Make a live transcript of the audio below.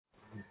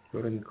Go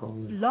ahead and call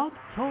me. Blog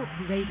Talk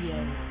Radio.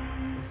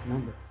 This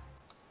number.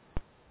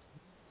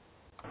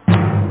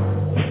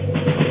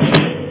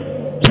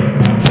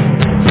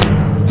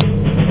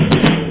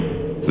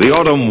 The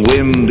autumn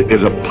wind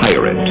is a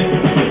pirate,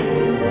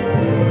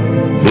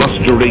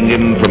 blustering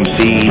in from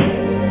sea.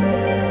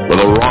 With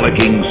a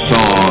rollicking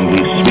song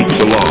he sweeps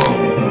along,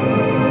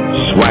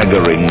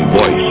 swaggering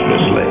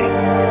boisterously.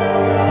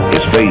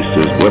 His face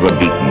is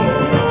weather-beaten.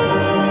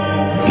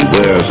 He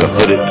wears a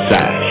hooded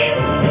sash,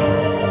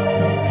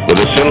 with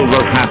a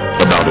silver hat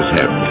about his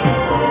head,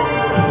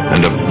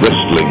 and a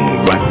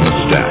bristling black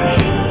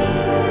mustache.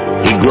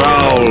 He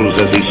growls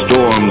as he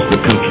storms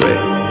the country,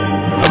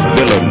 a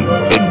villain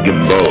big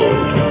and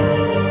bold.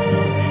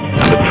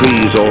 And the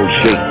trees all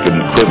shake and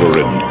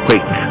quiver and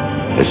quake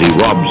as he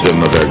robs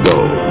them of their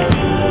gold.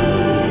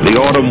 The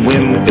autumn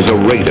wind is a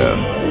raider,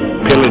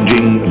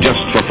 pillaging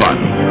just for fun.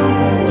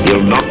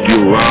 He'll knock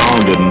you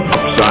round and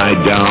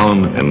upside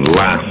down and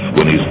laugh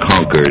when he's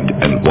conquered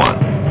and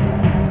won.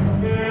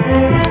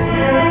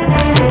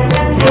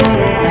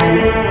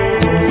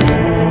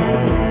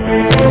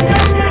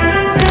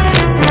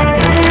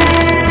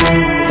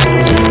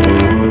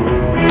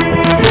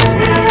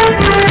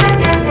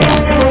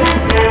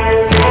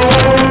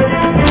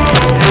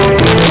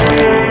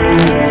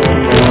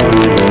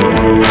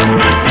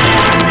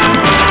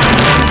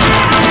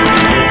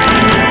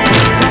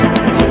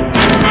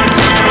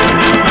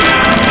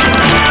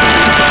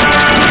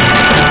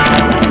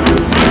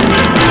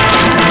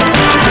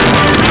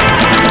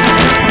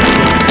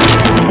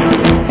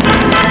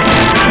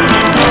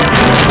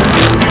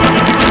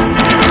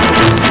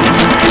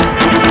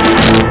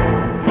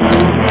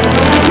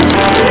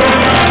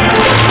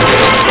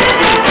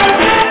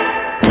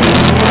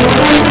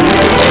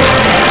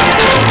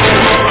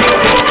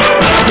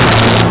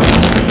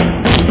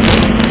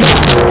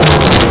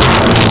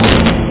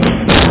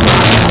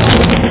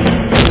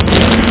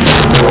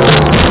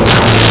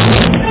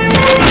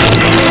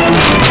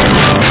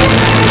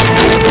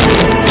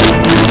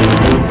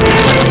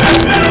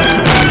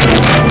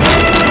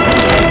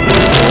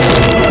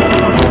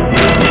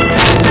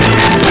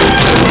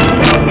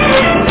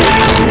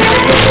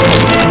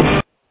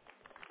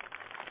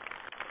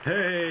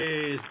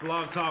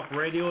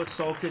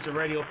 Kitchen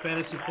Radio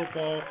Fantasy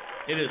Football.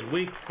 It is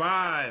week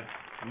 5.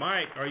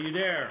 Mike, are you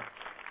there?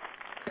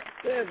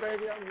 Yeah,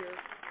 baby, I'm here.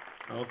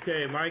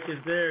 Okay, Mike is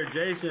there.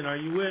 Jason, are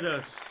you with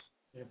us?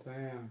 Yes, I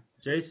am.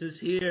 Jason's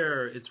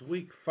here. It's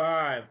week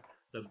 5.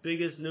 The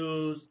biggest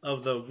news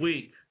of the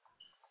week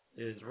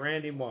is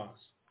Randy Moss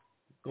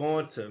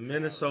going to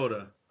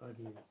Minnesota.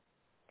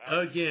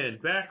 Again.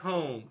 Back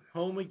home.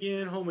 Home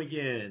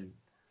again.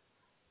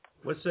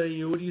 What do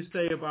you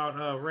say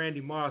about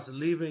Randy Moss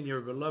leaving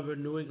your beloved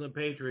New England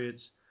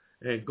Patriots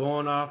and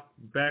going off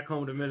back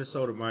home to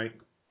Minnesota, Mike?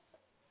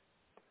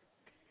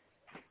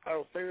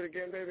 Oh, say it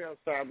again, baby. I'm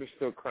sorry. I'm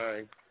still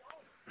crying.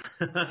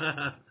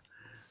 I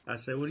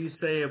said, what do you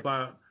say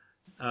about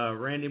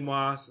Randy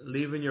Moss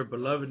leaving your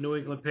beloved New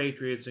England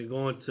Patriots and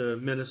going to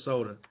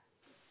Minnesota?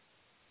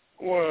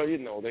 Well, they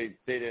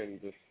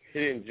didn't he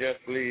didn't just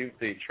leave.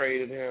 They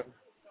traded him.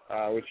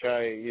 Which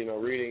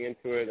reading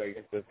into it, I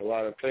guess there's a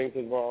lot of things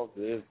involved.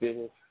 It is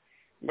business.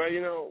 But,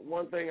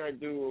 one thing I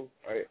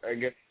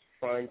guess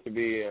find to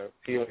be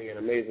appealing and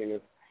amazing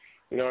is,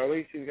 at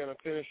least he's going to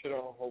finish it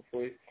all,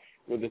 hopefully,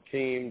 with the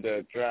team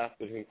that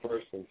drafted him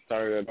first and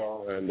started it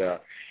all. And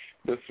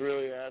this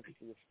really adds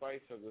to the spice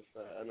of this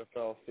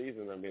NFL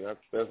season. I mean,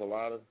 there's a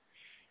lot of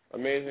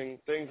amazing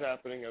things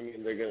happening. I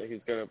mean,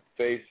 he's going to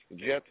face the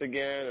Jets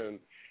again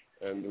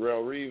and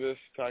Darrelle Revis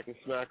talking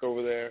smack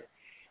over there.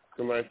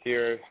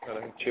 Here is kind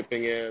of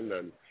chipping in,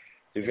 and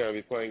he's going to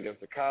be playing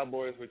against the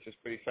Cowboys, which is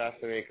pretty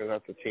fascinating because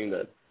that's a team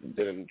that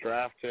didn't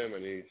draft him,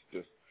 and he's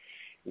just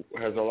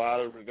has a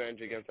lot of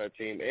revenge against that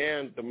team.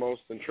 And the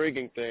most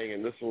intriguing thing,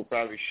 and this will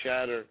probably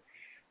shatter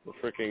the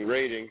freaking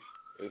ratings,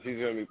 is he's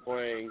going to be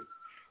playing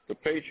the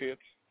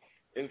Patriots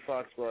in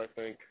Foxborough, I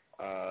think,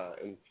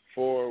 in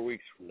 4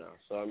 weeks from now.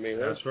 So I mean,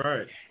 that's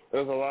right.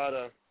 There's a lot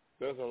of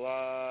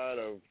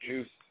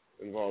juice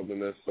involved in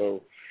this.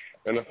 So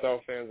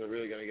NFL fans are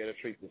really going to get a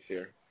treat this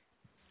year.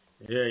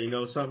 Yeah,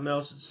 something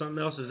else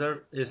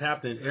is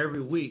happening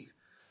every week.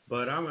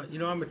 But I'm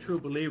a true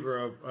believer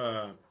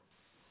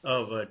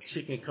of a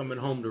chicken coming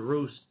home to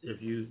roost,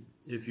 if you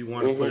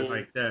want to put it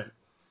like that.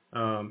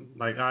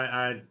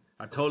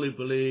 I totally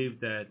believe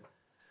that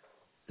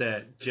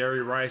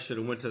Jerry Rice should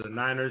have went to the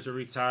Niners to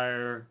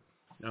retire.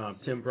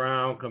 Tim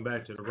Brown come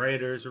back to the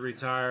Raiders to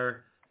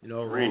retire.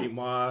 Randy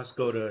Moss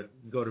go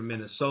to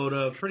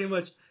Minnesota. Pretty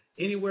much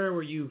anywhere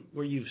where you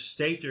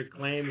state your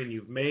claim and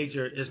you've made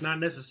it's not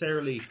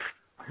necessarily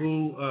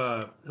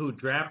who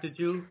drafted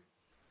you,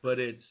 but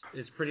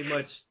it's pretty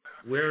much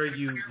where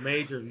you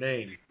made your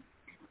name.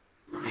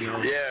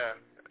 Yeah,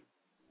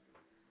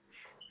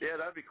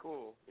 that'd be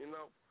cool.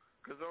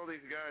 Because all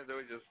these guys, they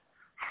were just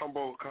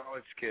humble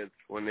college kids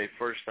when they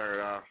first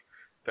started off.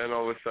 Then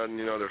all of a sudden,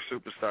 they're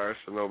superstars,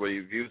 so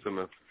nobody views them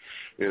as,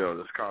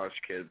 this college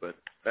kid. But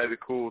that'd be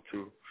cool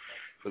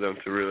for them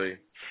to really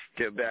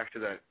get back to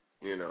that,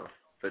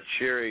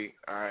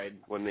 cheery-eyed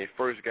when they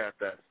first got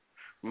that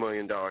 $1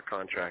 million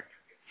contract.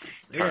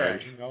 Yeah,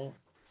 you know,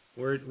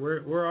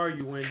 where are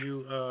you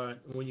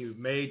when you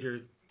made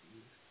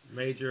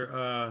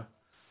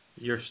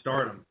your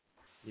stardom,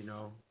 you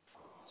know?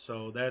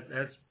 So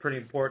that's pretty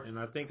important.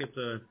 I think it's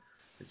a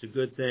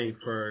good thing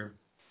for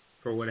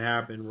what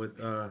happened with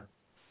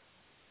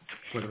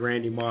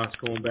Randy Moss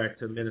going back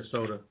to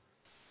Minnesota.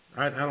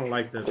 I don't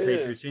like the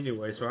Patriots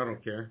anyway, so I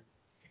don't care.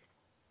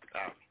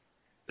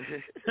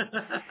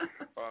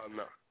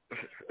 No.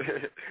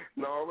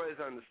 No, it's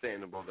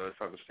understandable though.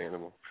 It's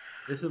understandable.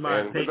 This is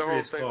my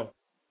Patriots call.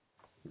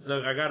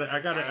 Look,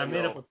 I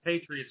made up a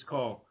Patriots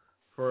call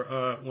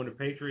for when the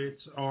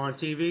Patriots are on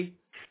TV.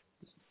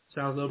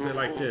 Sounds a little bit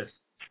like this.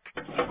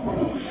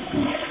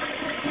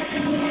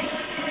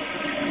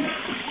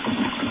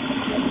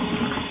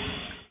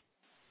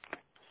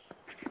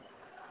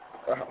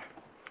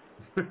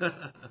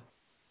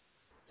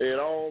 It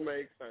all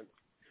makes sense.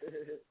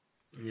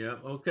 Yeah.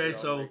 Okay.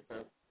 So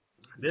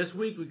this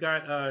week we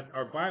got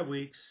our bye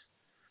weeks.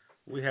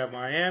 We have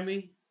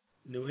Miami,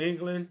 New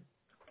England.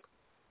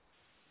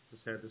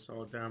 Let's have this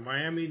all down.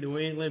 Miami, New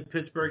England,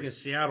 Pittsburgh, and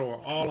Seattle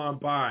are all on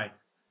bye.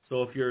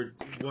 So if you're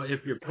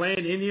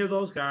playing any of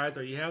those guys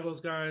or you have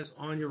those guys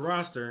on your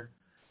roster,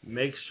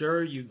 make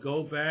sure you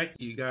go back.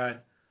 You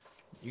got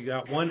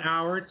 1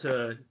 hour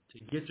to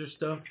get your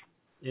stuff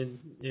in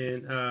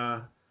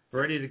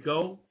ready to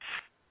go.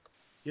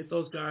 Get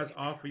those guys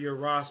off of your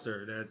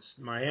roster. That's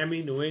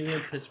Miami, New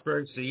England,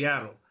 Pittsburgh,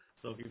 Seattle.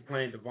 So if you're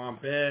playing Devon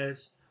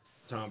Betts,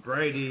 Tom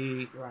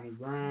Brady, Ronnie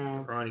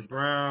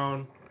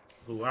Brown,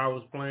 who I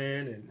was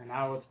playing, and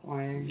I was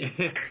playing.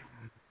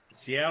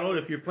 Seattle,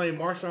 if you're playing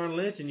Marshawn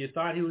Lynch and you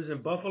thought he was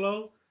in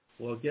Buffalo,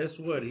 well, guess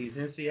what? He's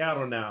in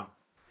Seattle now,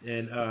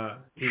 and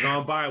he's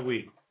on bye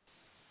week.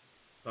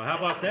 So how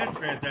about that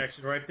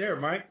transaction right there,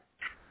 Mike?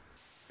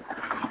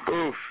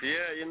 Oof,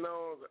 yeah, you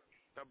know,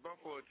 the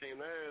Buffalo team,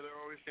 they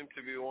always seem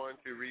to be wanting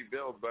to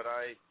rebuild, but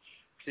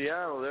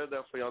Seattle, they're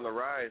definitely on the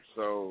rise.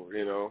 So,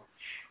 you know,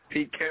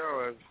 Pete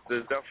Carroll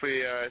is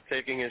definitely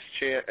taking his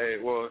chance.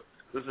 Well,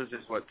 this is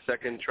his,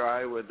 second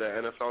try with the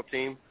NFL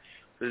team.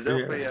 He's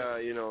definitely,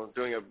 you know,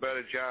 doing a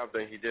better job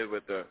than he did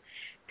with the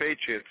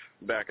Patriots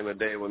back in the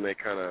day when they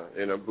kind of,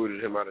 you know,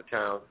 booted him out of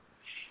town.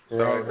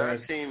 So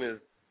that team is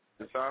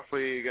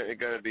awfully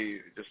going to be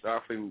just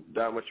awfully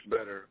that much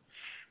better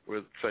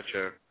with such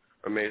a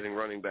amazing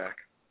running back.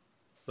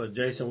 So,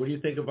 Jason, what do you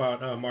think about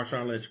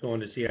Marshawn Lynch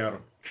going to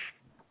Seattle?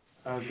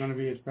 It's going to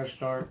be a fresh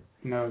start.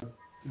 You know,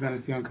 you're going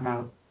to see him come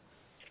out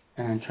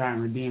and try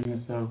and redeem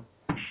himself.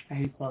 I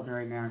hate talking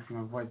right now because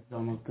my voice is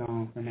almost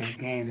gone from that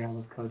game that I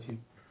was coaching.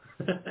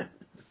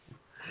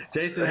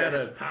 Jason had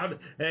a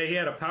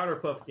powder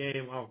puff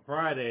game on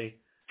Friday,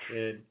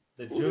 and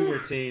the junior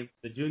team,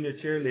 the junior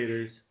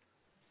cheerleaders,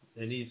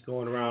 and he's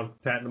going around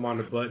patting them on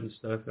the butt and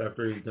stuff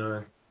after he's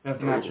done.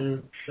 That's not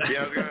true.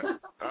 Yeah,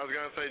 I was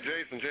gonna say,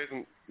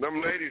 Jason,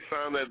 them ladies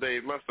found that they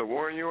must have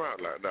worn you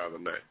out like the other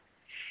night.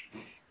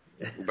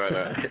 But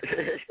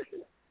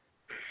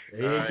he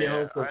didn't get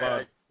home till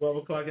about 12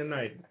 o'clock at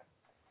night.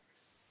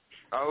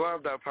 I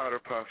love that powder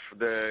puff,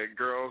 the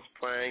girls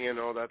playing and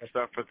all that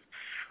stuff. I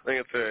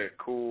think it's a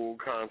cool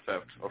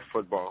concept of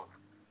football.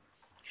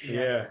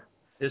 Yeah,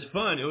 it's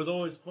fun. It was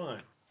always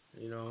fun,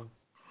 you know.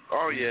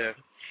 Oh yeah,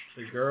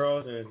 the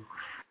girls and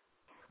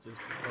just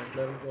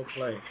let them go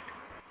play.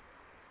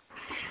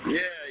 Yeah,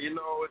 you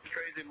know, it's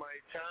crazy. My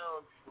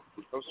town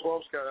of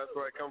Swampscott, that's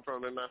where I come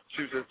from in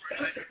Massachusetts.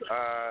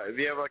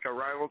 We have like a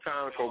rival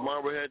town called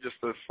Marblehead, just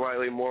a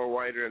slightly more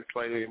whiter and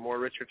slightly more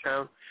richer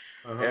town.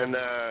 And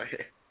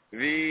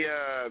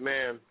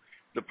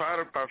the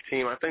Powder Puff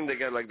team, I think they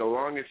got like the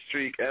longest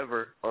streak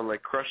ever on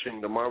like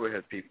crushing the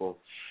Marblehead people.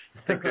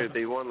 I think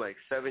they won like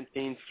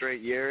 17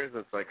 straight years.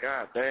 It's like,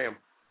 God damn.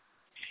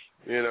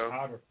 You know,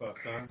 Powder Puff,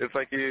 huh? It's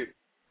like you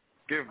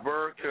give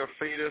birth to a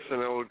fetus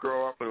and it will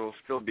grow up and it will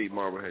still be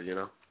Marblehead, you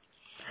know.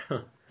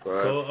 So,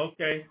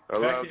 okay.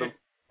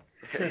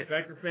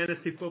 Back to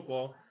fantasy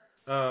football.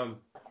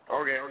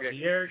 Okay.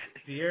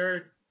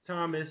 De'Aaron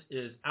Thomas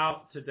is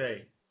out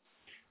today.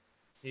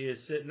 He is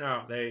sitting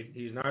out.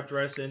 He's not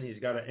dressing. He's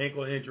got an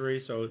ankle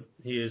injury, so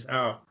he is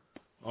out.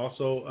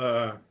 Also,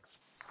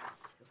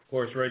 of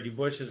course, Reggie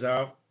Bush is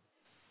out.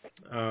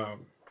 I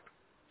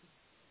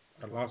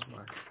lost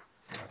my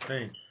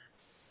thing.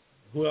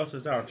 Who else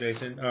is out,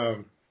 Jason? I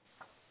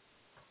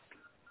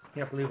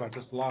can't believe I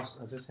just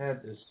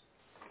had this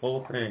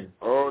whole thing.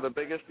 Oh, the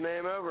biggest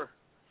name ever.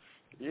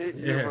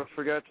 You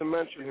forgot to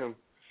mention him.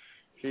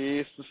 He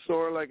used to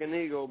soar like an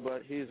eagle,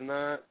 but he's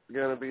not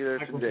going to be there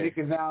today. Michael Vick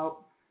is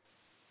out.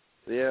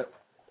 Yeah.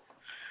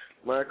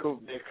 Michael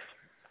Vick.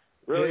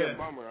 Really a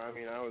bummer. I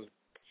mean,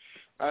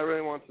 I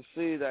really want to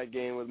see that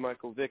game with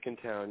Michael Vick in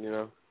town, you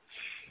know.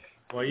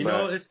 Well, you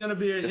know, it's going to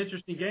be an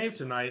interesting game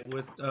tonight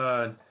with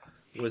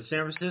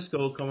San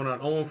Francisco coming on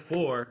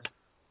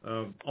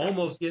 0-4,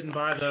 almost getting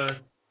by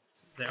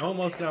they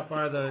almost got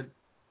by the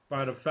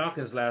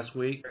Falcons last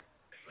week,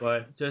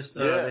 but just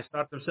they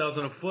stopped themselves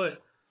in the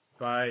foot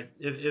by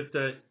if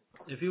the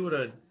if he would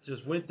have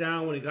just went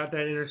down when he got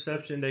that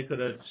interception, they could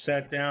have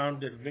sat down,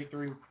 did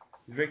victory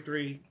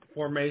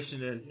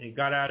formation, and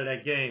got out of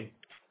that game.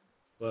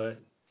 But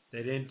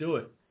they didn't do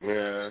it.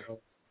 Yeah.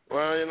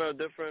 Well,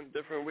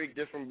 different week,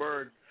 different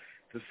bird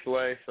to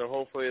slay. So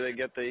hopefully they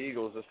get the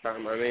Eagles this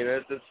time. I mean,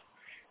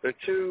 they're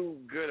too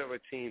good of a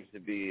team to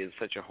be in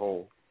such a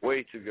hole.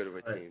 Way too good of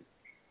a team.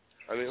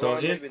 I mean,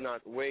 maybe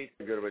not way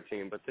too good of a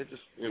team, but they're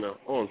just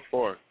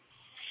 0-4.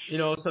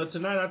 So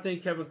tonight I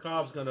think Kevin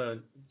Cobb's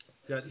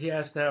he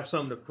has to have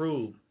something to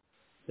prove.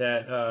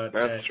 That's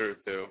true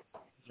too.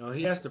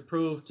 He has to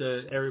prove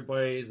to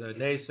everybody, the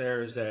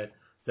naysayers,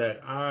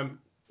 that I'm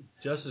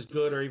just as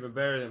good or even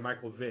better than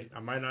Michael Vick. I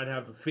might not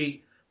have the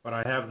feet, but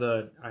I have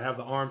the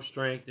arm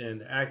strength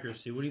and the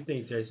accuracy. What do you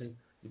think, Jason?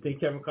 You think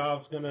Kevin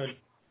Cobb's gonna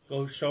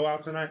go show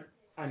out tonight?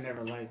 I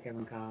never liked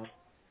Kevin Cobb.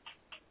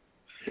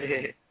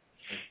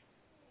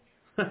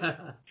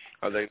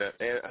 I think that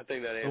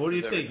answers what do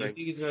you think? everything. You think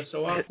he's gonna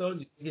show out though?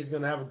 Do you think he's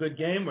gonna have a good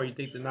game, or you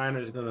think the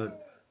Niners are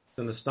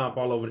gonna stomp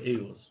all over the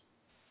Eagles?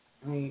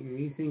 I mean,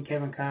 you seen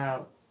Kevin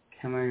Cobb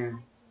come in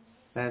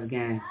last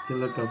game. He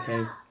looked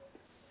okay.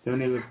 Then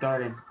when he was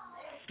starting,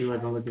 he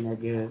wasn't looking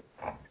that good.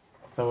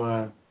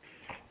 So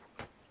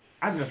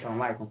I just don't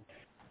like him.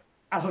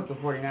 I hope the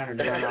 49ers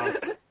run off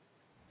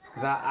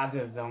because I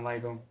just don't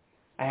like him.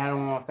 I had him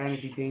on my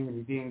fantasy team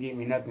and he didn't get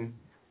me nothing.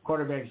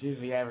 Quarterbacks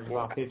usually average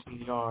about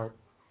 15 yards.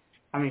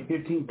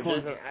 15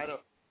 points,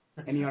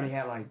 and he only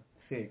had like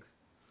 6.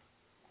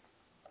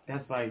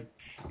 That's like,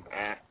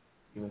 I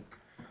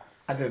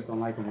just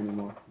don't like him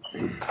anymore.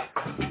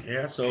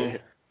 Yeah, so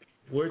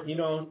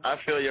I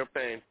feel your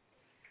pain.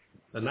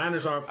 The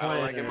Niners aren't playing. I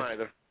don't like him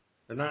either.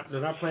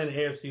 They're not playing the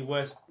AFC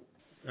West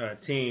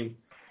team,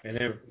 and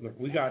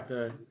we're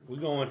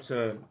going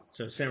to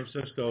San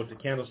Francisco to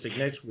Candlestick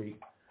next week.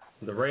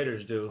 The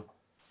Raiders do.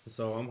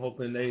 So I'm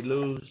hoping they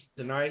lose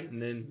tonight, and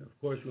then,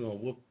 of course, we're going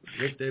to whoop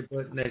their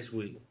butt next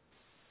week.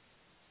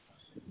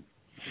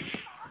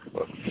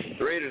 Well,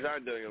 the Raiders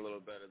are doing a little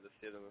better this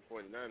year than the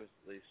 49ers,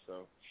 at least.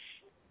 So,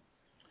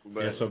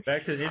 so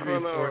back to the injury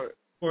report.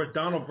 Of course,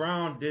 Donald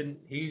Brown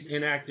he's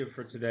inactive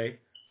for today.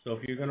 So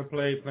if you're going to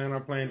plan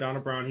on playing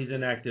Donald Brown, he's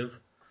inactive.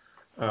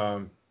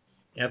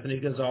 Anthony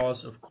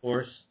Gonzalez, of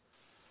course.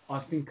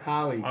 Austin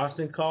Collie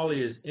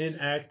is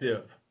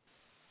inactive.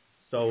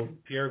 So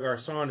Pierre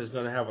Garçon is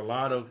going to have a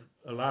lot of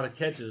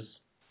catches,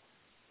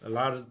 a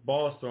lot of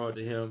balls thrown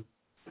to him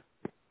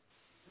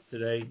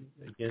today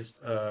against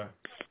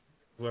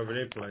whoever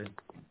they play.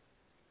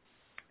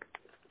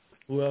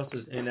 Who else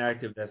is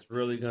inactive that's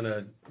really going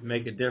to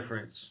make a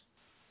difference?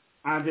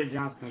 Andre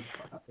Johnson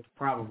is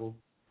probable.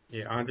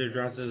 Yeah, Andre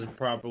Johnson is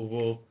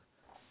probable.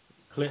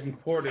 Clinton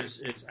Portis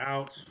is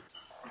out.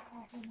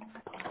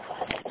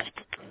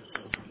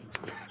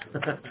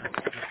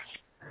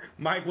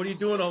 Mike, what are you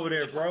doing over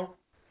there, bro?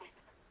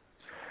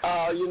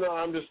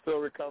 I'm just still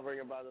recovering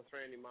about this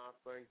Randy Moss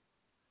thing.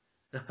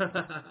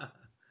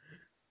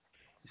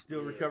 You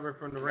still recovering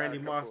from the Randy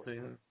Moss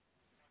thing, huh?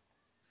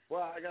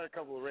 Well, I got a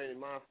couple of Randy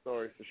Moss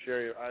stories to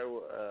share you.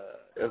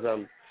 As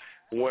I'm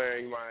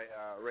wearing my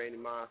Randy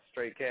Moss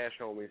Straight Cash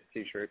Homies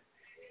T-shirt.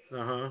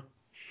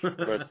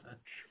 But,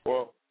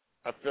 well,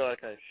 I feel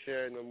like I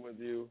shared them with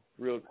you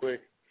real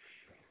quick.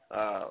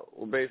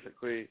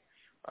 Basically,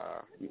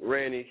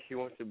 Randy, he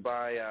wants to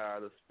buy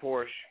this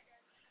Porsche.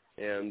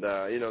 And,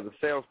 the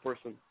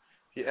salesperson,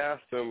 he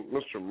asked him,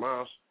 Mr.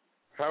 Moss,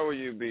 how will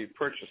you be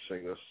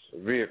purchasing this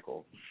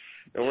vehicle?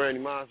 And Randy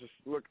Moss just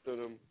looked at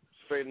him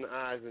straight in the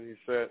eyes and he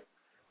said,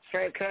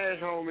 straight cash,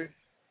 homie.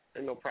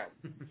 Ain't no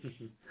problem.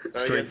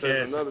 I guess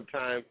there's another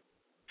time,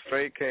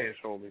 straight cash,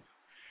 homies.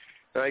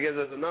 And I guess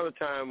there's another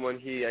time when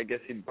he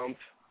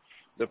bumped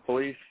the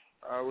police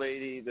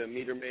lady, the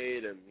meter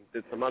maid, and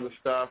did some other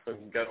stuff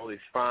and got all these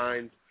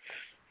fines.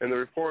 And the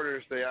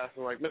reporters, they asked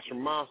him, like, Mr.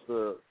 Moss,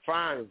 the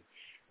fines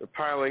are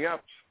piling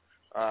up.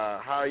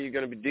 How are you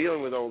going to be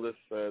dealing with all this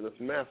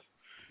mess?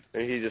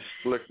 And he just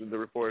looked at the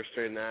reporter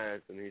straight in the eyes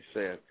and he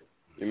said,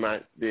 you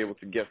might be able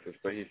to guess this,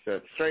 but he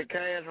said, straight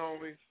cash,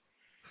 homies.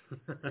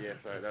 Yeah,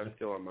 sorry, that was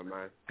still on my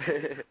mind.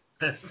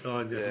 That's still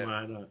on your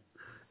mind, huh?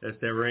 That's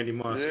that Randy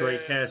Moss,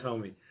 straight cash,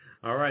 homie.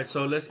 All right,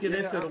 so let's get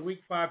into the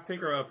Week 5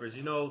 picker-uppers.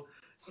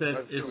 Since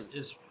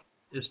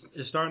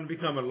it's starting to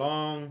become a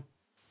long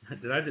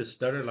 – did I just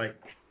stutter like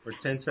for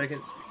 10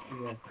 seconds?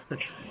 Yeah.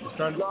 It's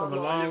starting to become a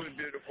long – it was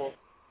beautiful.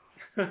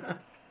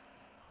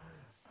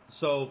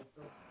 So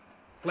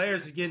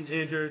players are getting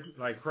injured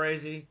like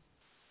crazy.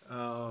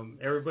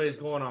 Everybody's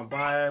going on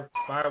bye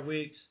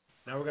weeks.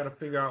 Now we're going to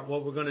figure out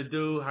what we're going to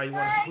do,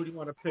 who do you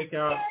want to pick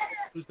out,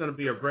 who's going to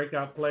be your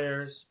breakout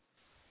players.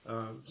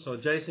 So,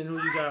 Jason, who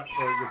you got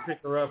for your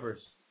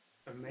picker-uppers?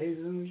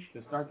 Amazingly,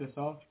 to start this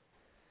off,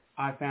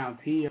 I found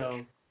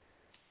T.O.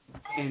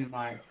 in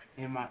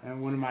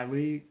one of my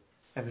leagues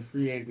as a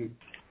free agent.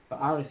 So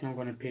obviously I'm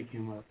going to pick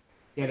him up.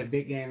 He had a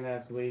big game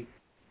last week.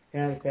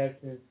 10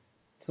 receptions,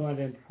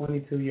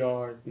 222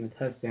 yards, and a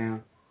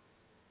touchdown.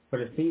 For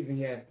the season,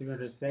 he had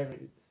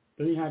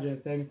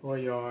 374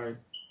 yards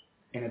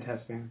and a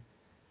touchdown.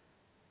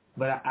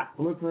 But I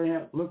look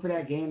for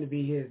that game to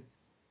be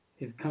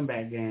his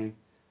comeback game.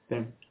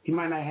 Then he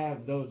might not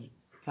have those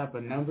type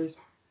of numbers,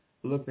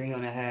 but look for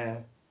him to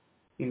have,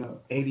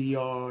 80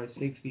 yards,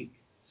 60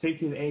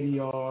 to 80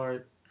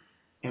 yards,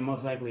 and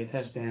most likely a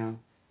touchdown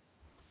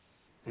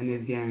in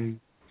this game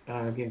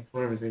against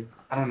whoever it is.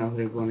 I don't know who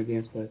they're going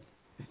against, but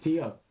it's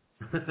T.O.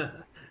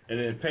 And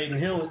then Peyton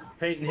Hill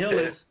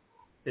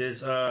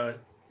is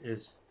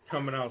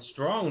coming out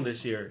strong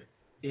this year.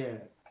 Yeah,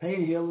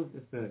 Peyton Hill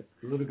is the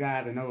little guy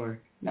out of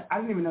nowhere. I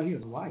didn't even know he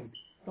was white.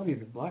 I thought he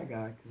was a black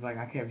guy because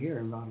I kept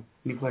hearing about him.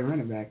 He played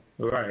running back.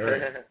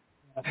 Right.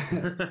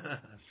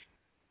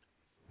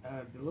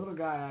 The little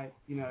guy,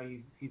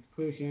 he's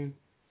pushing.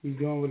 He's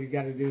doing what he's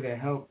got to do to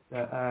help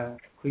the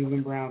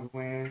Cleveland Browns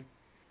win.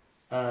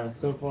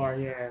 So far,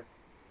 he has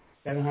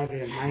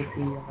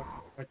 719 yards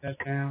for a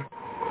touchdown.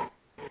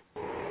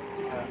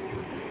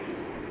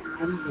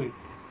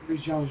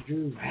 Chris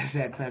Jones-Drew has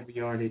that type of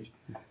yardage.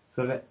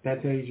 So that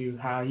tells you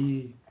how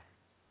he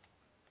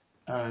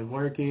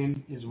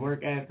working, his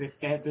work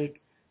ethic,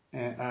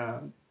 and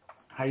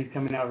how he's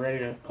coming out ready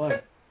to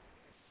play.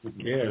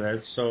 Yeah,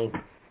 that's so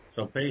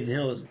Peyton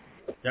Hill is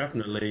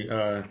definitely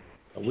a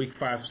week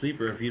 5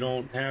 sleeper. If you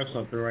don't have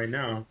something right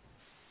now,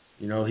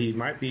 he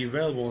might be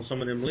available in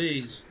some of them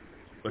leagues,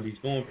 but he's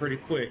going pretty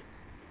quick.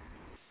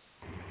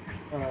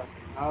 I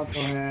also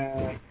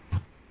have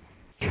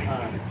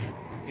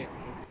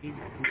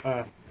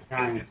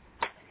Giants.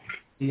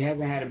 He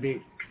hasn't had a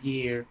big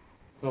year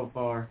so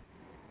far.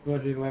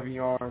 211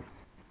 yards,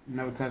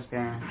 no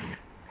touchdown.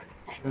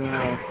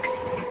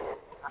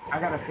 I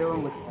got a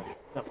feeling with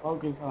the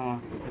focus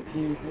on the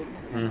team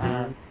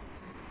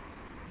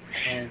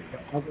and the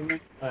other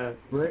one,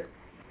 Britt,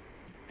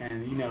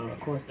 and of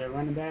course their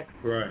running back.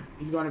 Right.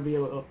 He's going to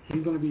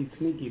be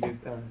sneaky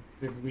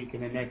this week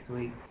and the next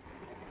week.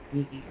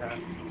 Sneaky,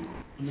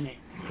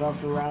 cross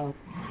the route,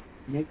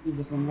 make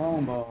people some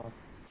long balls.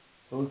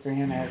 So look for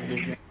him to have a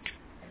big game.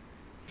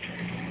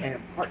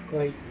 And Park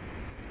Clay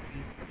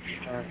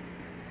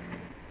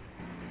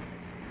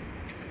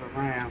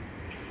around.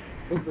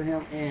 Look for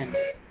him and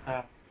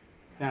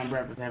Sam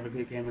Bradford to have a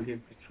good game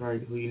against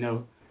Detroit,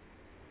 who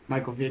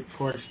Michael Vick,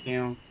 course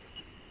him.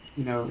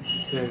 The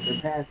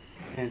pass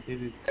defense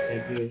isn't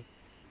that good.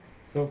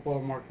 So far,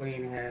 Mark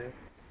Lane has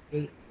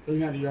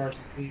 300 yards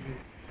receiving,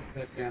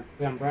 touchdown.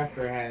 Sam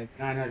Bradford has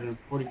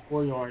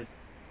 944 yards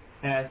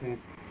passing,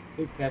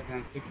 6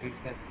 touchdowns, 6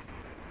 interceptions.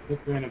 Look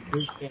for him to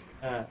boost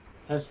that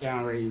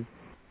touchdown rating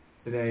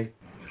today.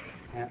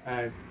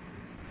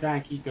 Try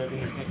and keep those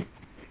interceptions.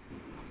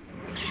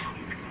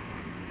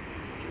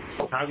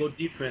 Chicago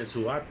defense,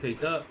 who I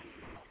picked up,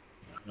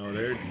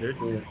 they're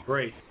doing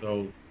great.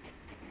 So,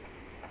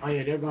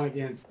 they're going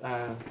against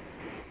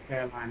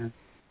Carolina.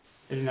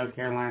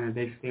 Carolina,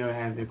 they still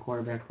have their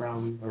quarterback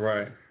problem.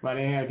 Right. But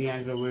they have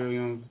DeAngelo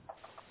Williams.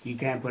 You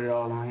can't put it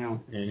all on him.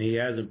 And he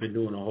hasn't been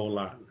doing a whole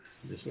lot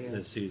this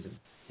season.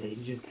 Yeah,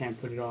 you just can't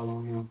put it all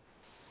on him.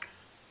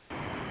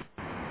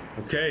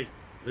 Okay,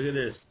 look at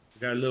this.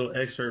 We got a little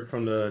excerpt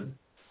from the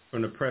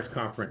press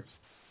conference.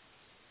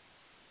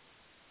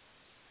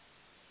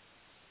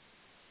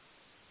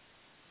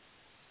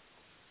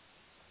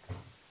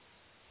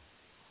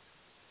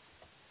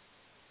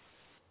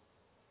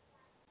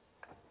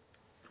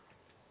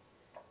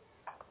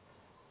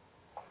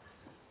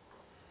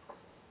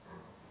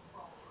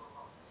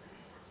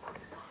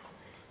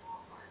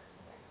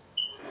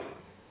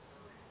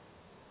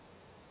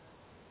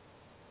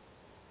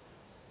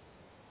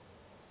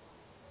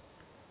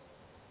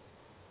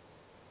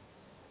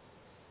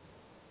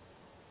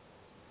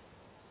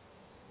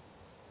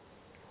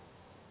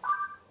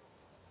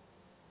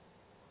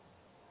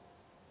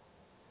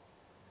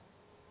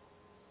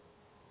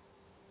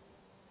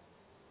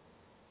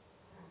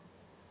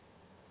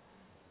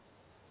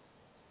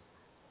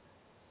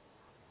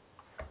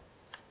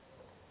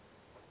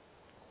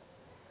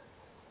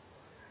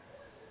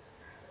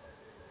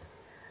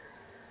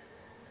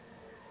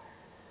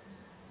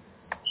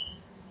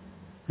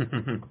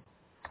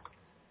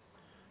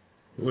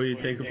 What do you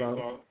think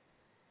about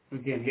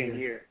Again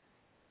here?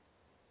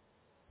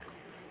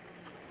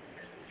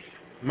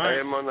 I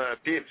am on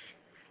Pips.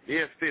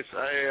 Yes, Pips.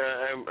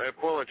 I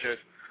apologize.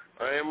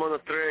 I am on a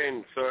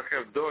train, so I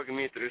have dog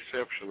meat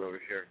reception over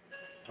here.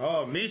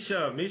 Oh,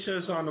 Misha. Misha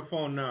is on the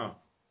phone now.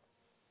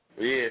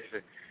 Yes.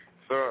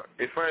 So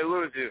if I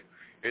lose you,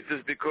 it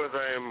is because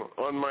I am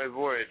on my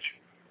voyage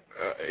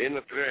in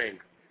a train,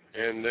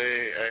 and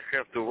I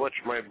have to watch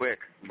my back.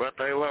 But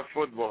I love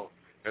football,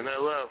 and I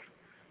love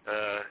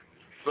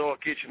Soul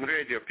Kitchen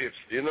Radio, Pips.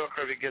 You know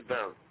how we get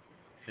down.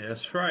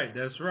 That's right.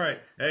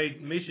 Hey,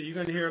 Misha, you're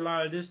going to hear a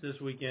lot of this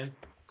weekend.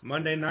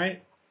 Monday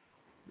night.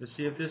 Let's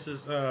see if this is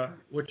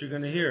what you're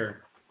going to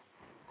hear.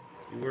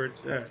 See where it's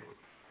at.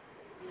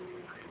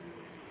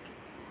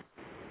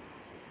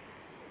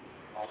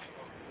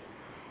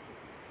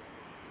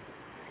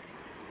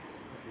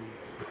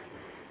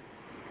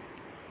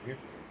 Yeah.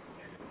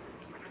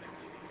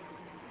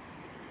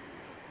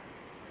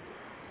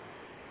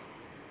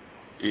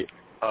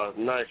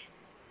 Nice.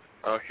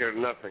 I hear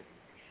nothing.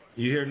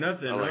 You hear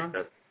nothing, I like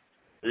that.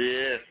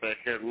 Yes, I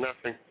hear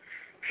nothing.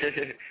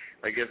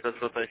 I guess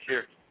that's what I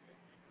hear.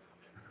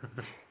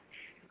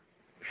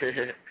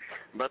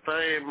 But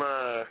I am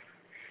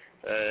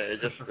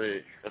just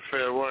a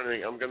fair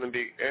warning. I'm going to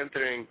be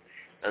entering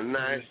a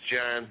nice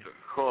giant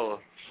hall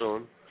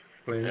soon.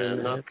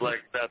 Not like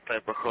that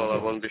type of hall. I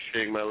won't be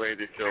seeing my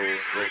lady till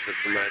later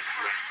tonight.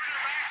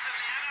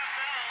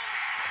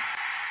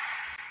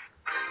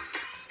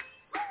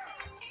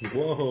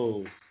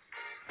 Whoa.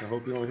 I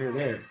hope you don't hear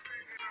that.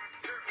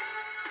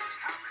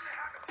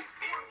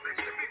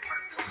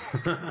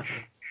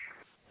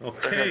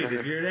 Okay, did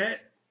you hear that?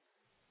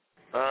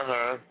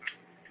 Uh-huh.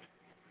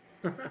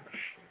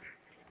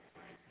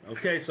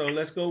 Okay, so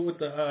let's go with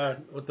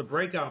the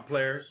breakout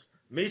players.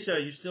 Misha,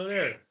 you still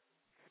there?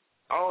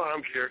 Oh,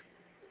 I'm here.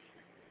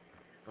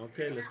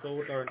 Okay, let's go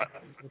with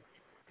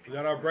we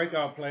got our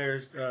breakout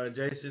players,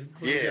 Jason.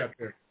 Who you got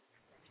there?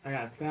 I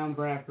got Sam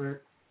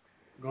Bradford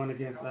going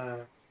against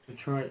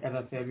Detroit, as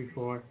I said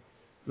before.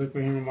 Look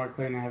for him and Mark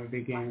Clayton to have a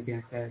big game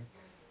against that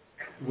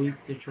weak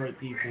Detroit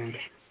defense.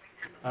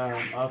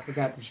 I also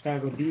got the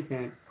Chicago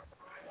defense.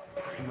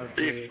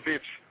 Steve.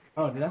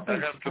 Oh, did I say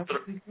Chicago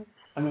defense?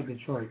 I meant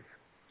Detroit.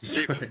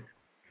 Steve.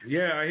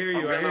 Yeah, I hear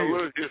you. I'm gonna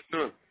lose you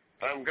soon.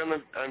 I'm going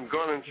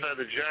inside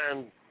a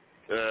giant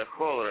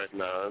hall right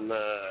now, and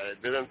I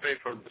didn't pay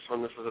for this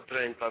one. This was a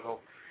train tunnel.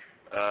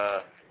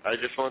 I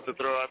just want to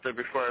throw out there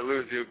before I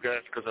lose you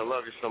guys because I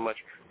love you so much.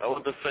 I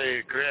want to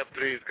say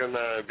Crabtree is going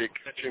to be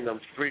catching them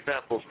sweet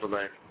apples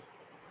tonight.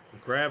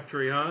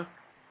 Crabtree, huh?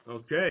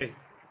 Okay.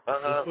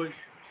 Uh-huh.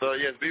 So,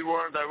 yes, be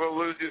warned, I will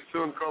lose you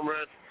soon,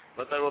 comrades,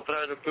 but I will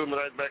try to tune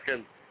right back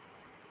in.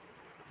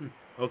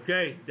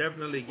 Okay,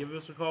 definitely. Give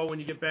us a call when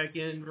you get back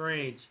in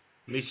range,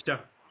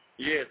 Misha.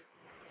 Yes,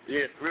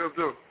 we'll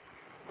do.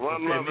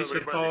 One love, Misha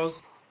everybody. calls.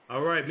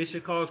 All right,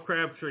 Misha calls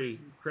Crabtree.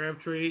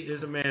 Crabtree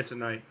is a man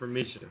tonight for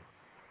Misha.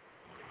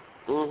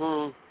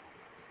 Mm-hmm.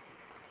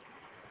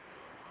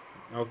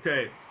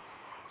 Okay,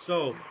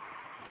 so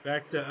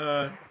back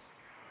to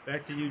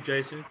you,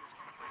 Jason.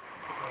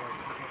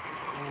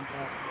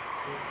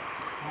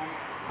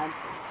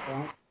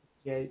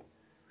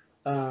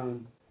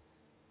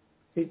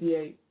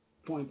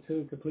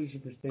 58.2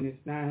 completion percentage,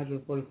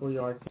 944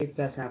 yards, 6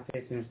 touchdowns,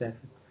 6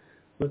 interceptions.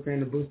 Look for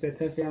him to boost that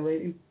touchdown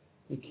rating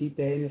and keep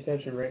that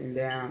interception rating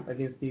down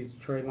against these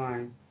Detroit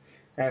Lions.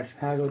 I have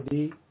Chicago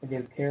D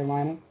against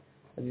Carolina.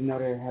 As you know,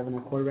 they're having a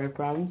quarterback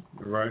problem.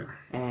 Right.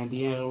 And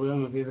D'Angelo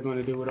Williams isn't going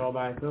to do it all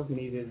by himself. He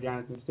needs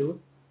Jonathan Stewart.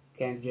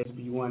 Can't just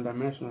be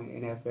one-dimensional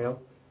in the NFL.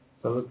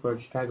 So look for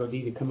Chicago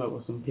D to come up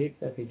with some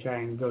picks as they try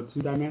and go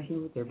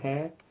two-dimensional with their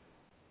pass.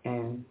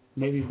 And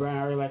maybe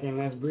Brian Urlacher and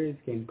Les Bridges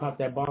can pop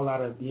that ball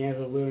out of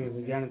D'Angelo Williams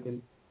and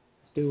Jonathan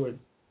Stewart's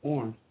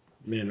arms.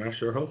 Man, I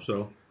sure hope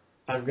so.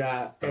 I've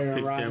got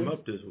Aaron Rodgers. I picked them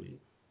up this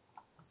week.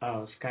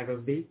 Oh,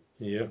 Chicago's D?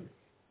 Yep.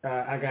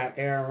 I got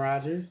Aaron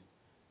Rodgers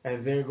as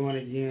they're going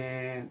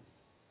against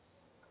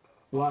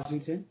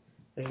Washington.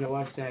 As you know,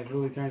 Washington has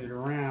really turned it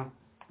around.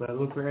 But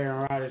look for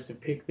Aaron Rodgers to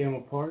pick them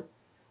apart.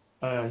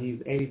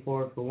 He's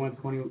 84 for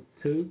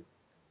 122,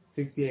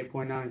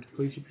 68.9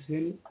 completion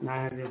percentage,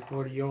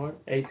 940 yards,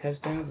 8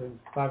 touchdowns, and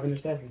 5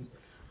 interceptions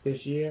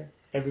this year.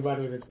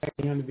 Everybody was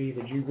expecting him to be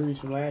the Drew Brees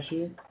from last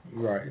year.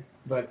 Right.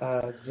 But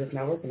it's just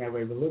not working that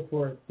way. But look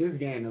for this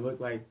game to look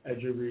like a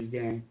Drew Brees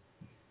game.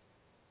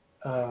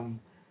 I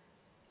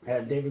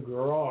have David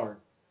Garrard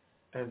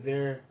as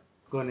they're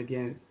going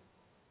against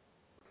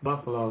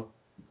Buffalo.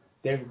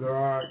 David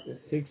Garrard is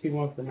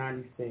 61 for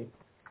 96,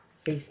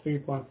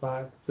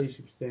 63.5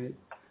 completion percentage,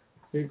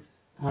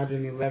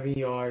 611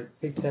 yards,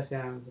 6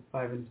 touchdowns, and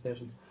 5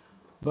 interceptions.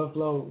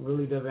 Buffalo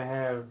really doesn't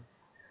have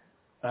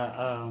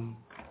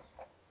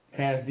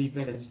pass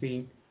defense. As you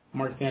see,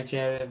 Mark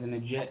Sanchez and the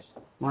Jets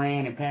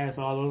ran and passed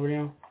all over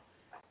them,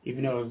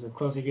 even though it was a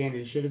closer game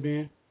than it should have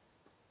been.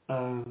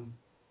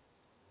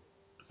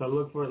 So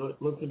look for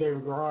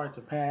David Garrard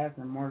to pass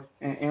and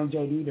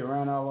MJD to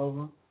run all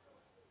over.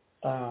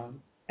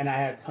 And I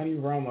have Tony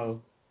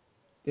Romo.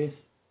 This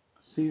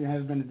season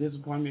has been a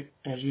disappointment,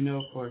 as you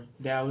know, for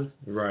Dallas.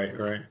 Right.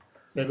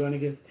 They're going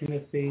against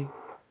Tennessee.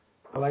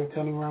 I like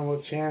Tony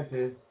Romo's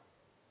chances.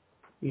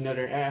 You know,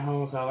 they're at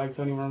home, so I like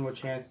Tony Romo's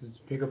chances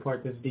to pick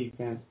apart this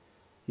defense.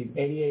 He's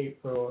 88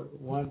 for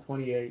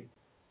 128,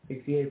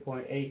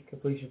 68.8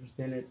 completion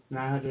percentage,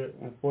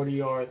 940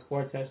 yards,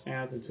 4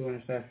 touchdowns, and 2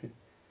 interceptions.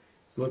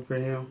 Look for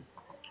him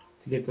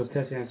to get those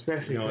touchdowns,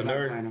 especially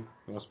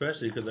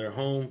especially because their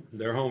home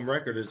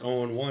record is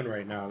 0-1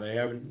 right now. They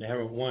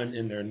haven't won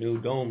in their new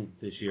dome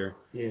this year.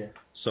 Yeah.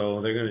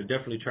 So they're going to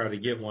definitely try to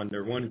get one.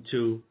 They're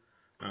 1-2.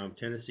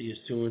 Tennessee is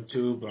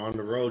 2-2, but on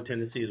the road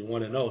Tennessee is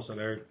 1-0. So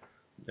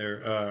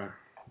they're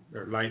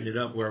lighting it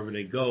up wherever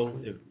they go.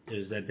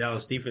 Is that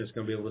Dallas defense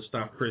going to be able to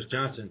stop Chris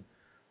Johnson?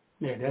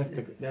 Yeah,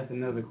 that's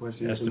another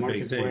question. That's the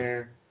big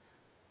thing.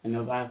 And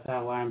those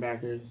outside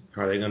linebackers.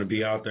 Are they going to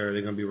be out there? Are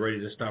they going to be ready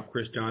to stop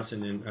Chris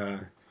Johnson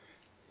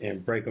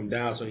and break him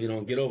down so he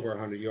don't get over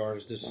 100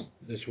 yards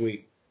this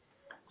week?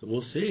 So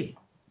we'll see.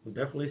 We'll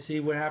definitely see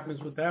what happens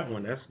with that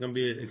one. That's going to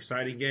be an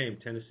exciting game.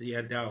 Tennessee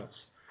at Dallas,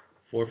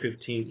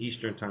 4:15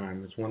 Eastern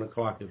time. It's 1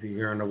 o'clock if you're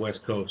here on the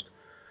West Coast.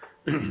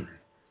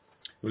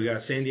 We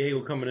got San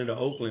Diego coming into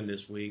Oakland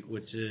this week,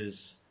 which is,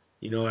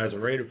 as a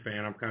Raider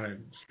fan, I'm kind of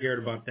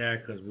scared about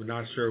that because we're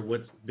not sure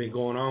what's been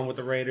going on with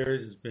the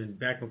Raiders. It's been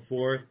back and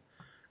forth.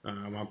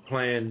 I'm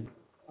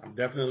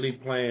definitely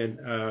playing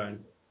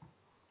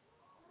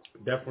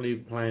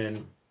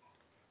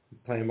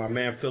my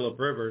man Phillip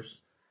Rivers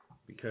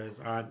because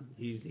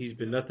he's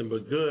been nothing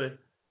but good,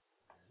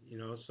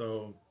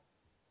 so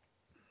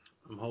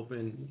I'm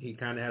hoping he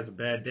kind of has a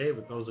bad day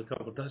but throws a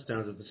couple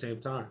touchdowns at the same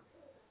time.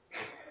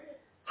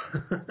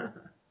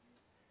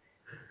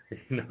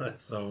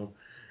 So,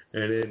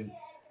 and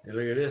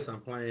look at this,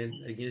 I'm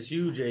playing against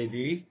you,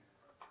 JD.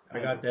 I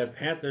got that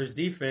Panthers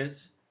defense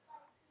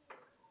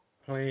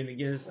playing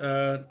against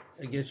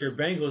your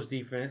Bengals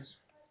defense.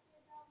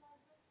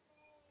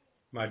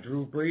 My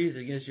Drew Brees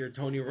against your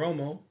Tony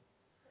Romo.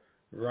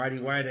 Roddy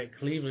White at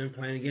Cleveland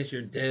playing against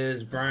your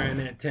Dez Bryant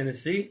at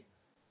Tennessee.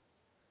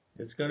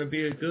 It's going to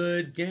be a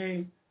good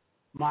game.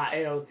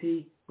 My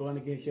LT going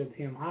against your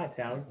Tim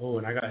Hightower. Oh,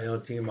 and I got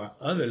LT in my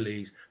other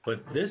leagues.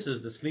 But this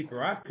is the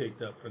sleeper I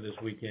picked up for this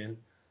weekend.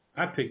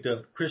 I picked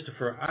up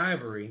Christopher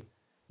Ivory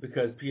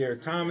because Pierre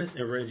Thomas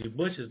and Reggie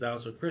Bush is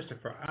out. So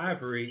Christopher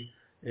Ivory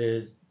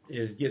is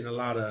getting a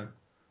lot of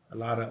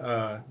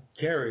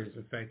carries.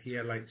 In fact, he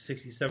had like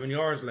 67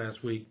 yards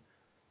last week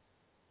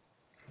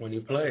when he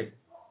played.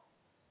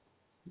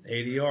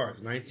 80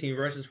 yards, 19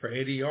 rushes for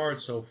 80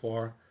 yards so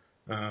far.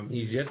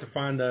 He's yet to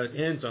find the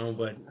end zone,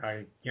 but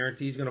I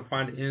guarantee he's going to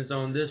find the end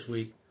zone this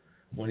week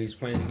when he's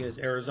playing against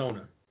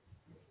Arizona.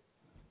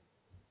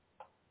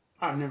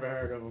 I've never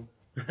heard of him.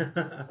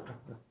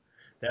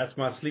 That's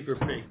my sleeper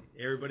pick.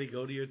 Everybody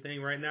go to your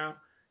thing right now.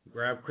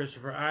 Grab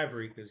Christopher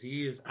Ivory because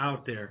he is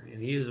out there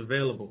and he is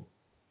available.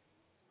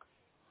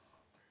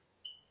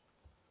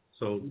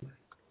 So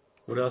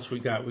what else we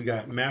got? We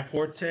got Matt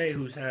Forte,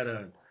 who's had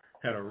a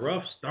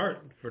rough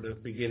start for the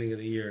beginning of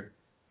the year.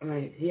 I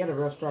mean, he had a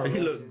rough start. He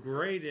looked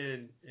great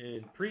in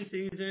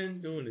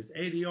preseason, doing his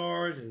 80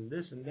 yards and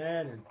this and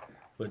that.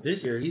 But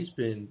this year he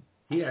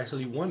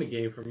actually won the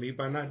game for me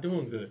by not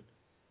doing good.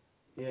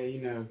 Yeah,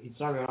 he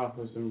started off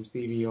with some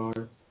receiving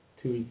yards,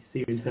 2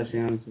 receiving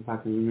touchdowns, if I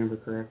can remember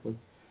correctly.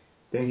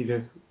 Then he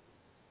just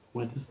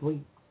went to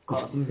sleep,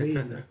 caught some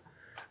season.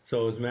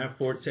 So it's Matt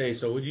Forte.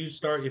 So would you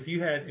start if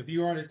you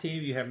were on the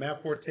team? You had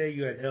Matt Forte,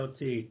 you had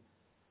LT.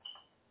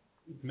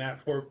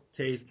 Matt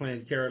Forte's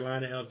playing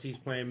Carolina, LT's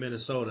playing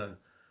Minnesota.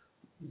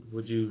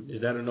 Is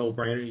that a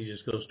no-brainer? You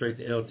just go straight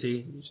to LT.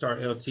 You start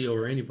LT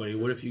over anybody.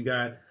 What if you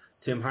got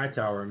Tim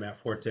Hightower and Matt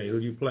Forte? Who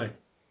do you play?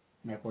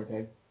 Matt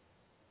Forte.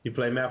 You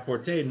play Matt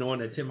Forte knowing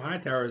that Tim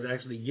Hightower is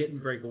actually getting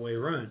breakaway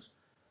runs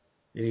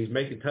and he's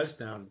making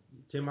touchdowns.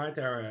 Tim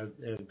Hightower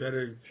has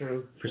better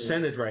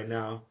percentage right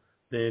now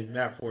than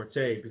Matt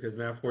Forte because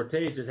Matt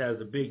Forte just has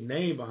a big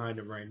name behind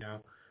him right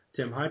now.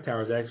 Tim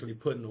Hightower is actually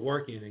putting the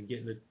work in and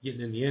getting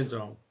in the end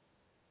zone.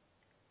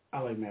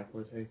 I like Matt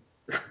Forte.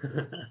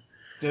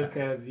 Just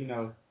because,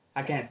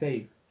 I can't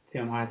say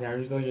Tim Hightower.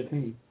 He's on your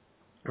team.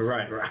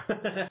 Right.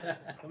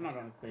 I'm not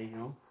going to say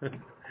him.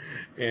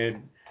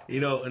 And,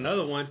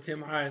 another one,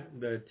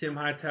 the Tim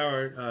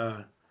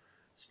Hightower,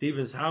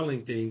 Stevens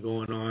Howling thing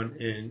going on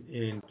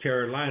in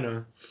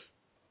Carolina.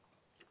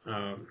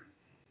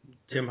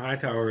 Tim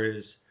Hightower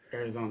is...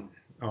 Arizona.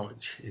 Oh,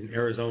 in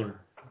Arizona.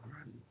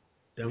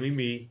 Dummy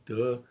me,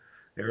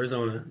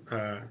 Arizona.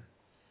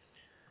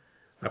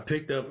 I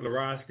picked up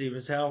LaRod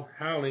Stevens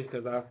Howling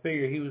because I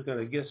figured he was going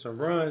to get some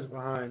runs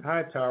behind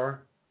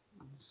Hightower,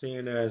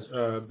 seeing as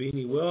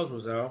Beanie Wells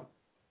was out.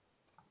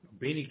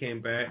 Beanie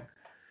came back,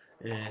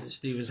 and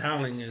Stevens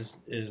Howling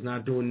is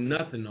not doing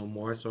nothing no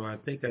more, so I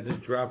think I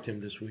just dropped him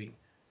this week.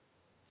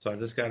 So I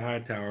just got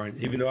Hightower,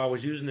 and even though I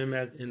was using him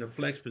in the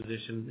flex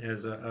position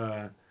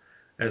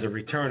as a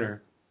returner,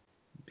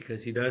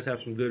 because he does have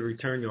some good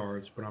return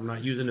yards, but I'm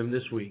not using him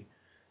this week.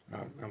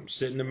 I'm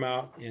sitting him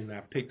out, and I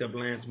picked up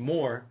Lance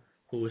Moore,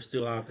 who is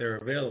still out there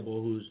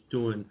available, who's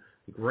doing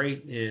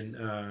great he's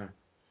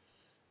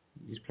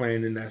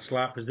playing in that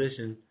slot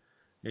position,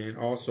 and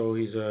also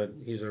he's a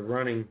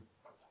running,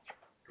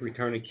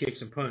 returning kicks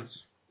and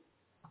punts.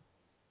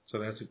 So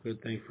that's a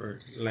good thing for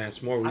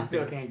Lance Moore. I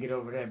still can't get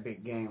over that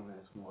big game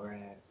Lance Moore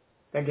had.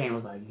 That game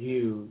was like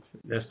huge.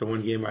 That's the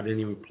one game I didn't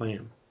even play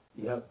him.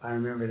 Yep, I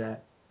remember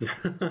that.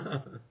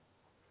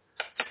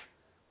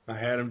 I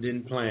had him,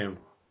 didn't play him.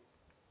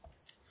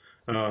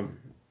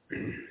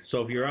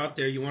 So if you're out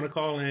there, you want to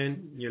call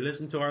in, you're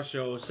listening to our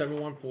show,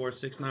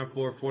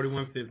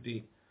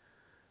 714-694-4150.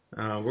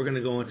 We're going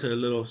to go into a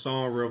little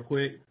song real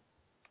quick,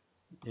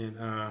 and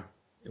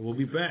we'll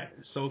be back.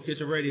 Soul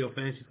Kitchen Radio,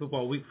 Fantasy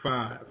Football Week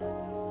 5.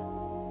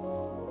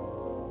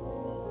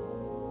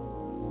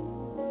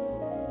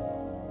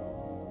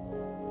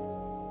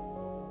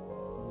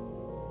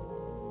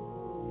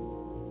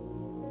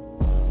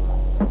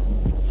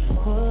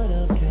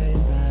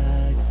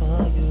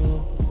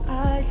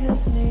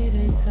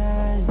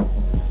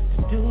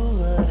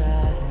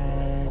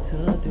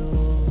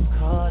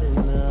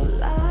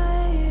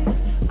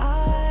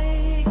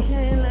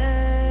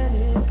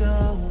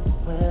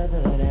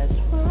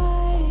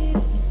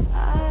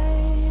 I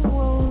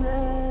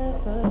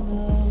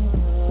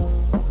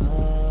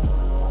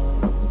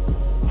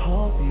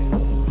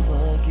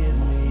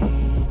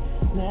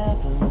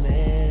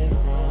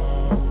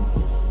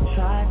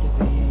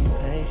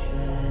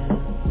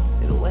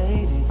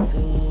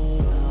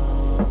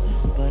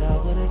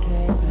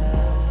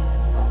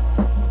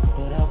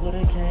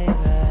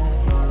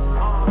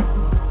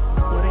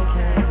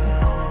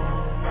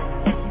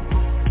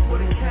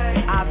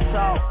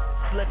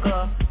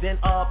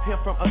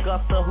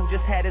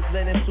had his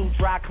linen suit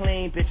dry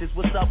clean. Bitches,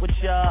 what's up with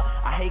ya?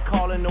 I hate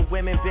calling the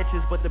women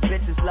bitches, but the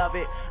bitches love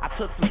it. I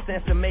took some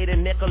sense and made a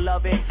nickel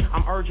of it.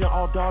 I'm urging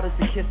all daughters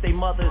to kiss their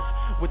mothers.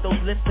 With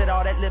those lips that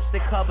all that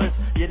lipstick covers.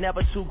 You're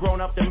never too grown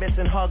up to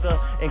missing hugger.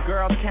 And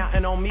girls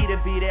counting on me to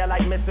be there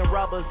like missing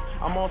rubbers.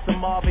 I'm on some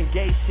Marvin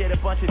Gaye shit, a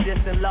bunch of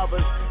distant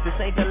lovers. This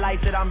ain't the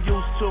life that I'm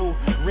used to.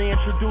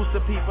 Reintroduce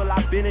the people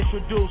I've been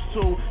introduced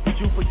to. Did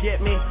you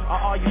forget me? Or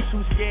are you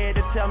too scared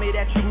to tell me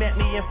that you met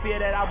me in fear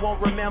that I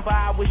won't remember?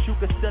 I wish you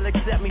could still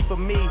accept me for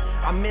me.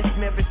 I miss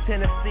Memphis,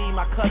 Tennessee,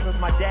 my cousins,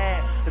 my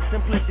dad. The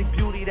simplistic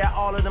beauty that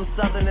all of them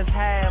Southerners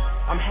have.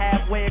 I'm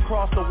halfway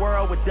across the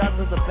world with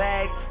dozens of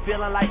bags.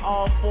 Feeling like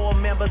all 4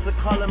 members are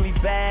calling me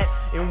bad.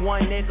 And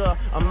one nigga,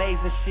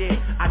 amazing shit.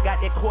 I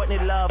got that Courtney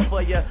love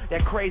for you,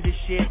 that crazy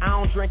shit. I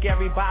don't drink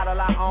every bottle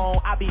I own,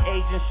 I be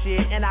Asian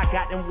shit. And I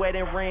got them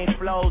wedding ring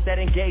flows, that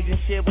engaging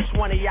shit. Which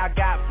one of y'all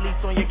got fleece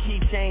on your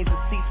keychains and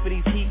seats for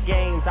these heat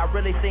games? I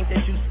really think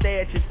that you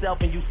stare at yourself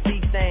and you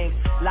see things.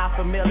 La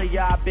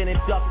Familia, I've been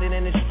inducted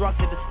and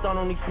instructed to stun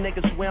on these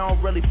niggas we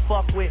don't really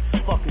fuck with.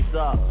 Fuck is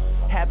up.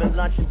 Having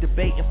lunch and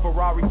debating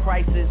Ferrari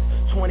prices.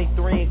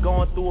 23 and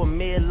going through a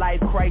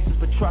midlife crisis.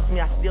 But trust me,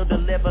 I still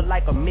deliver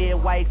like a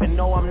midwife. And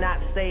no, I'm not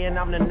saying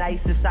I'm the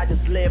nicest, I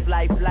just live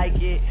life like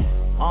it.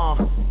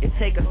 It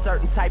take a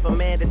certain type of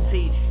man to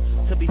teach.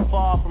 To be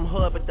far from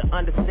hood but to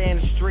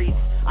understand the streets.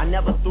 I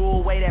never threw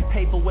away that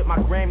paper with my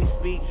Grammy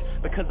speech.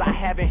 Because I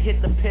haven't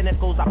hit the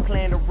pinnacles I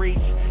plan to reach.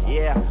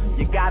 Yeah,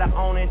 you gotta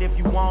own it if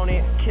you want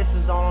it.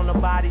 Kisses on the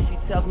body, she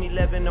tells me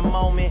live in the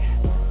moment.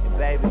 And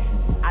baby,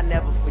 I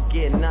never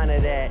forget none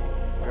of that.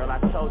 Girl, I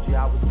told you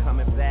I was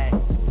coming back.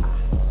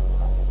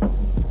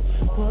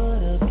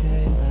 Would've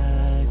came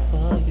back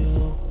for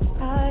you.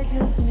 I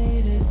just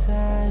needed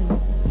time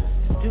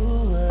to do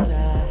what I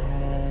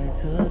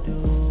had to do.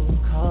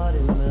 Caught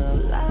in the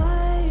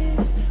light,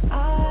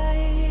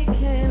 I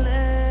can't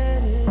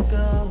let it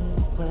go.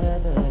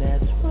 Whether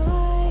that's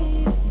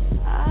right,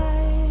 I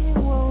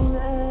won't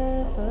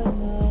ever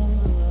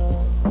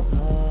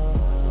know.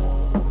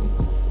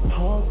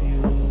 Hope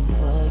you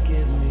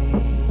forgive me,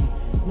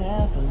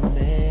 never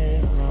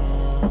meant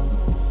wrong.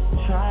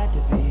 Tried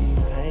to be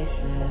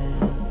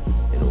patient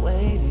and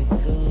waited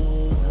too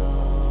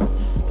long.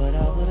 But I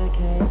would've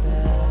came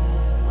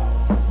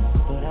back,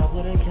 but I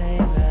would've came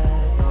back.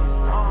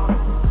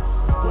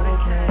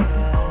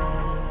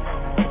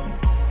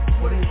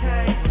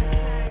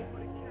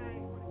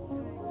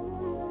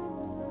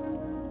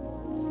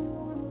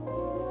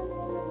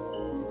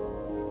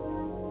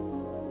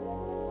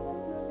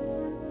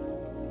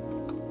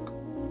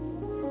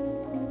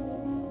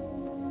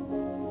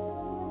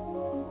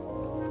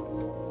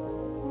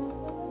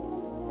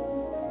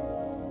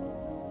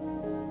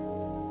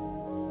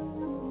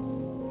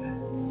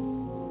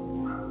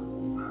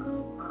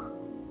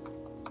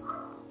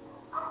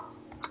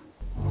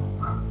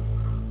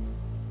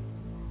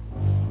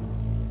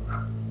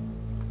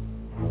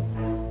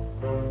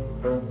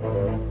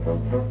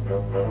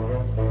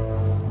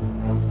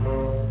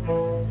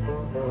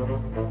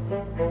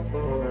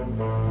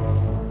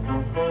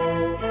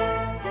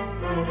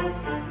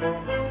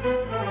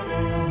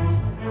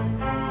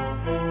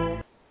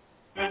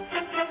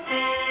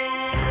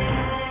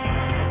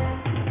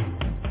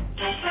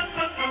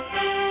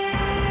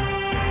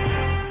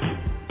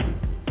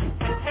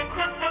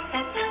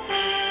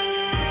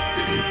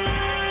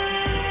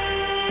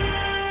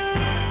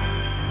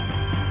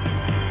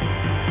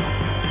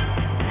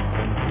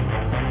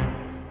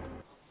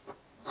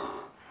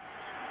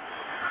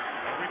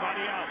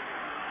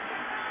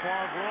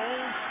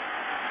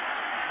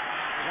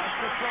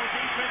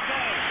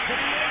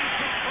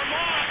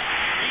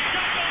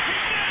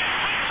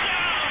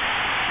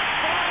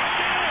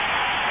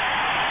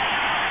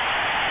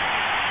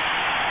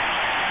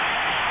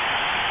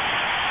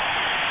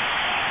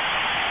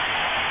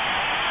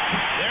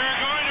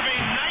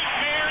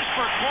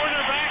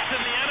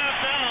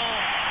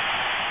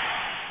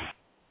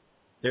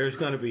 There's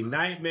going to be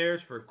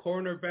nightmares for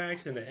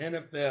cornerbacks in the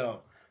NFL.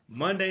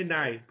 Monday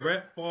night,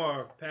 Brett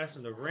Favre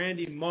passing to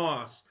Randy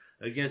Moss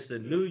against the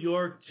New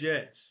York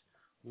Jets.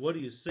 What do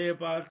you say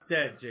about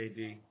that,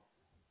 JD?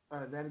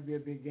 That'll be a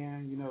big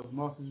game. You know, it's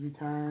Moss's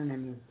return,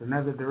 and it's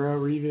another Darrelle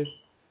Revis.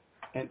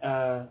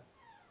 And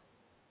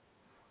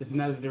it's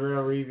another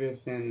Darrelle Revis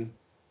and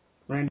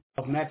Randy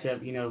Moss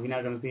matchup. You know, we're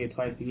not going to see it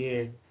twice a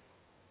year.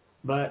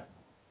 But,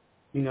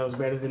 you know, it's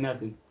better than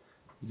nothing.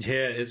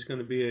 Yeah, it's going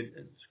to be a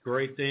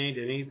great thing.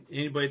 Did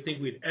anybody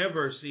think we'd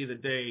ever see the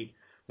day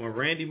when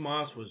Randy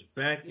Moss was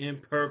back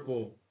in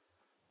purple?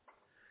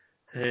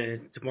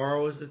 And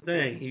tomorrow is the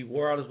thing. He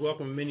wore out his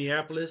welcome in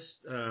Minneapolis.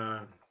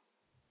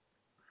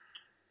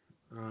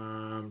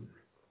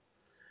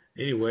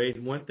 Anyway,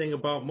 one thing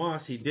about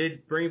Moss, he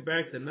did bring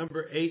back the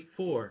number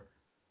 84.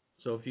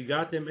 So if you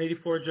got them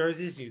 84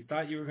 jerseys, you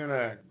thought you're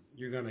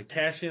gonna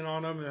cash in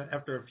on them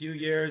after a few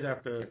years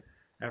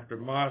after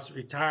Moss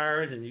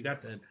retired, and you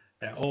got that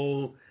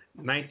old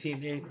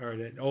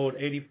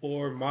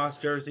 84 Moss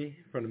jersey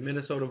from the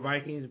Minnesota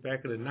Vikings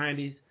back in the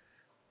 90s.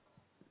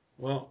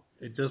 Well,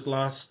 it just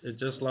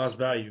lost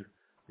value.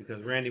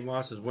 because Randy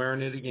Moss is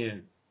wearing it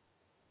again.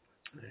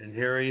 And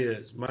here he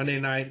is, Monday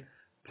night,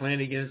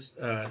 playing against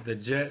the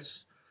Jets.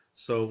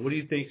 So what do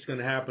you think is going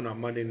to happen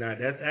on Monday night?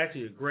 That's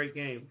actually a great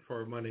game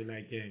for a Monday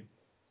night game.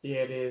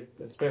 Yeah, it is,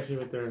 especially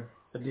with the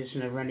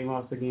addition of Randy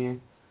Moss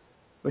again.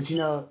 But, you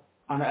know,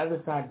 on the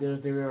other side,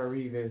 there's the real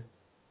Revis.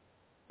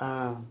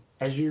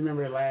 As you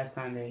remember last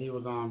time that he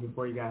was on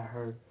before he got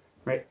hurt,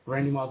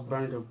 Randy Moss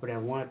burned him for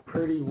that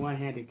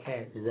one-handed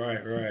catch.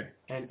 Right.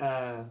 And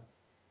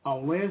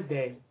on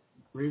Wednesday,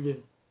 Revis,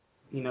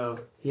 you know,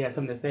 he had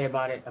something to say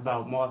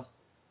about Moss,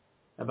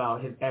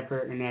 about his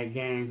effort in that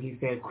game. He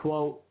said,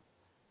 quote,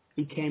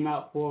 he came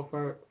out full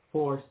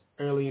force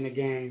early in the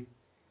game.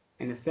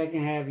 In the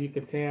second half, you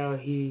could tell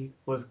he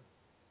was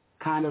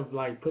kind of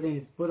like putting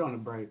his foot on the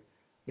brake.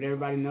 But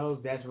everybody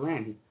knows that's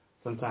Randy.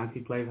 Sometimes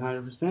he plays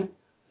 100%,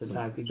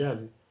 sometimes he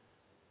doesn't.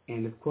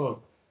 End of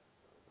quote.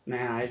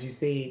 Now, as you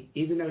see,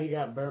 even though he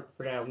got burnt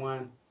for that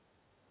one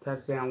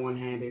touchdown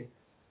one-handed,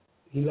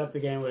 he left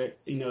the game with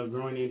a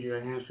groin injury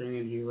or hamstring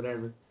injury,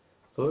 whatever.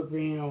 So look for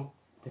him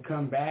to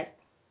come back.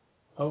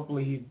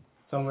 Hopefully he's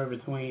somewhere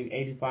between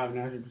 85 and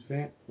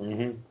 100%.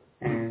 Mm-hmm.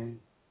 And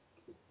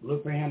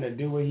look for him to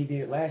do what he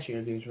did last year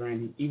against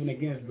Randy, even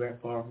against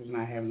Brett Favre, who's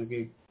not having a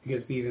good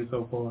season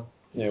so far.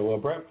 Yeah, well,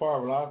 Brett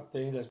Favre, a lot of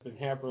things that's been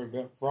hampering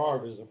Brett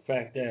Favre is the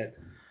fact that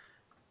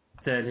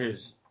his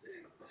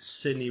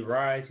Sidney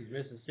Rice, he's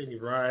missing Sidney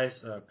Rice,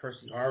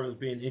 Percy Harvin's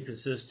being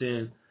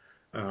inconsistent,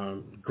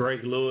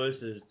 Greg Lewis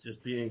is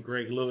just being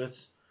Greg Lewis,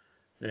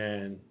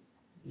 and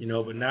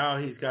but now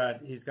he's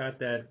got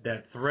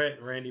that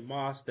threat, Randy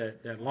Moss,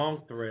 that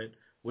long threat,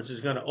 which is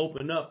going to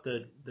open up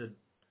the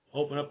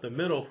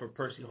middle for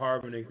Percy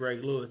Harvin and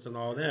Greg Lewis and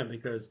all them,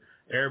 because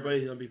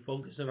everybody's going to be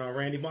focusing on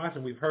Randy Moss,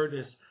 and we've heard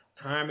this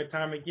time and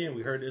time again.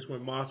 We heard this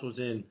when Moss was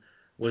in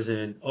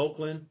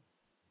Oakland.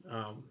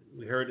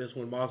 We heard this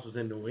when Moss was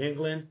in New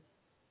England.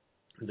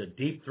 The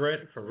deep threat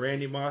for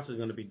Randy Moss is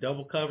going to be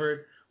double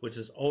covered, which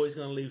is always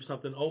going to leave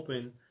something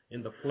open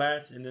in the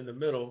flats and in the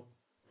middle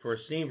for a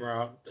seam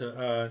route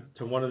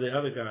to one of the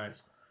other guys.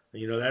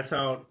 That's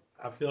how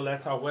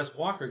Wes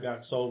Walker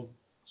got so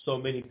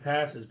many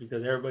passes,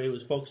 because everybody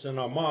was focusing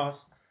on Moss.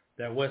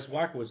 That Wes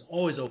Walker was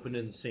always open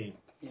in the seam.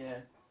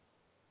 Yeah.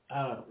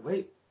 I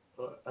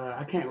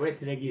can't wait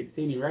till they get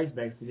Sidney Rice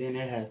back, so then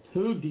they have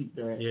two deep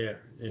threats. Yeah.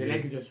 So they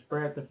can just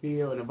spread the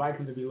field, and the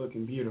Vikings will be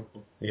looking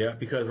beautiful. Yeah,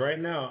 because right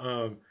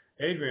now,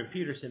 Adrian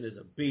Peterson is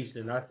a beast,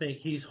 and I think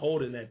he's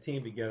holding that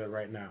team together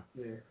right now.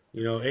 Yeah.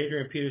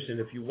 Adrian Peterson,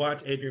 if you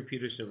watch Adrian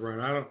Peterson run,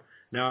 I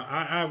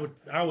would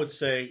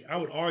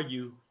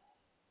argue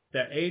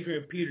that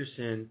Adrian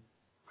Peterson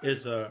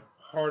is a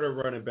harder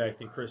running back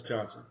than Chris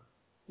Johnson.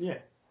 Yeah.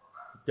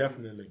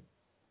 Definitely.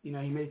 He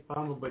may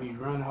fumble, but he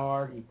run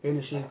hard. He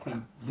finishes. He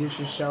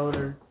dishes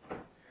shoulder.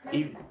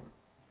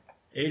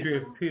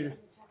 Adrian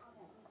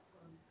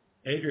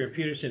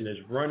Peterson is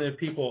running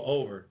people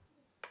over.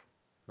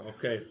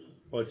 Okay.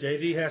 Well,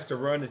 JD has to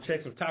run and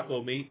check some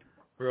taco meat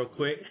real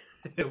quick.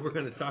 We're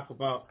going to talk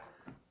about.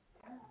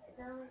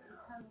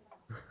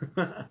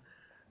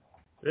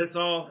 This is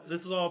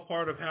all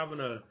part of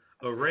having a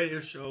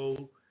radio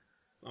show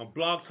on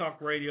Blog Talk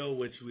Radio,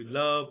 which we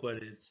love,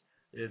 but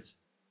we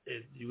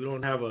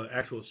don't have an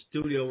actual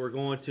studio we're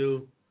going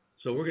to.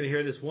 So we're going to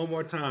hear this one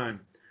more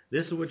time.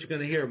 This is what you're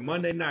going to hear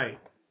Monday night.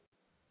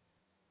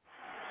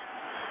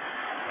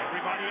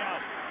 Everybody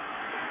out.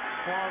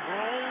 Favre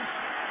rolls.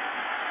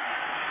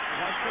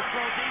 Wants to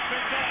throw deep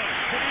and does.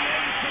 To the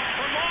end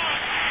for Moss.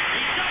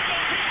 He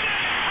doubles. He did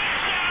it.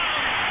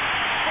 Touchdown.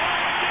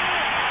 Favre did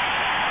it.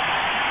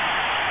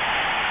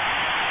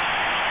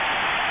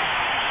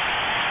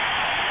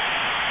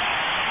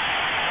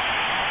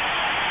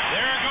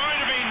 There are going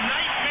to be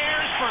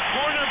nightmares for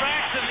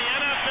cornerbacks in the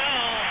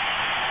NFL.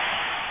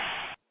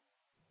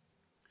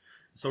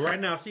 So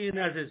right now, seeing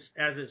as it's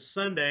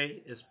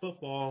Sunday, it's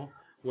football.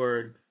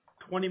 We're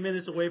 20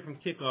 minutes away from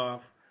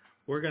kickoff.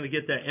 We're going to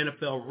get that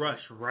NFL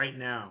rush right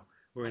now.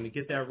 We're going to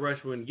get that rush.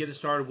 We're going to get it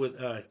started with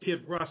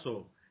Kid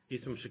Russell.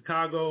 He's from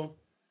Chicago.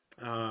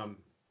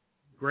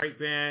 Great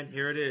band.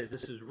 Here it is.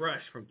 This is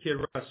Rush from Kid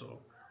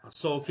Russell on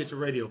Soul Kitchen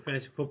Radio,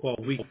 Fantasy Football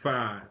Week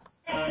 5.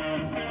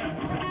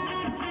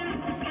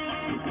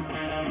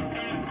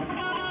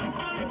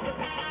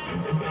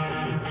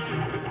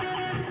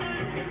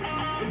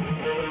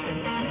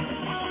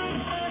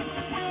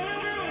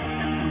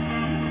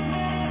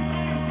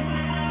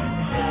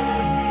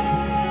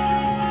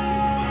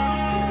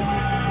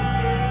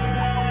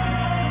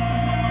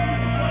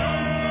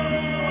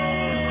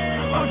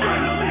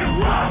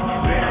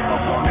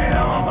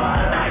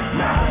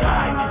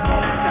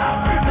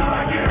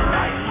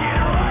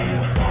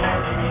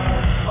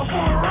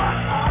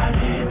 Rock.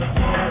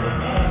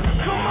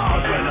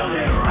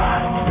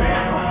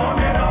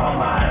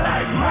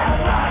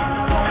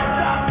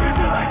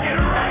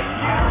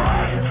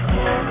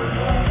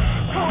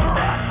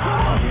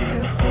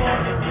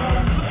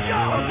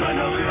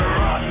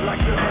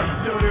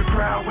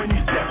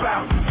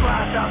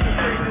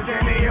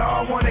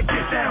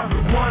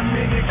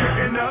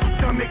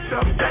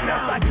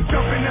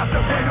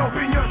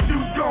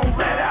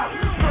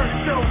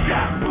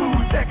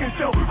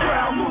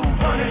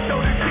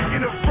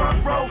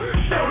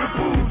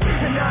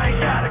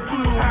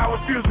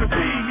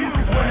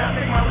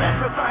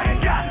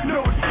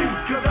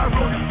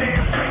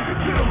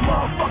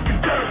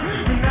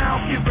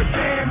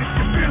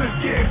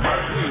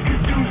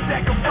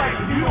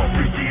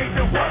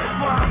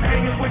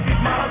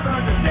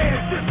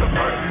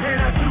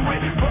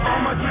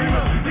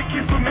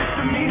 kiss for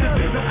misdemeanors.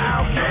 There's no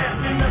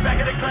outcast in the back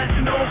of the class,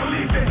 you don't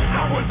believe it.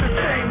 I was the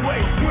same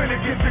way, went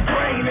against the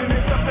grain, and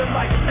it's something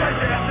like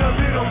pleasure after a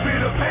little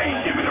bit of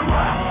pain. Give me the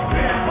rock,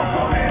 been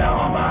performing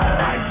all my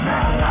life,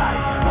 my life.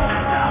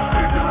 Won't stop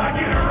until I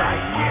get it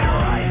right, get it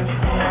right.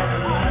 For the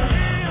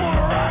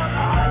rock,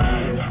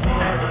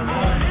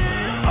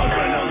 I'm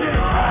gonna let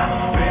it rock,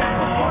 been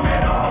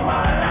performing all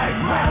my life,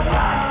 my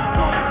life.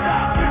 Won't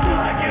stop until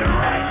I get it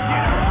right,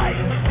 get it right.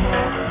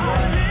 For the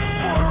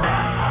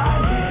rock,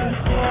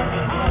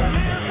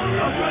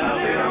 I'm gonna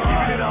let it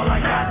give it all I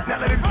got. Now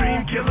let it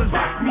dream killers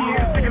box me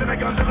in. Sticking it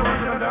back on the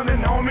run down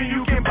and homie,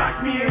 you can't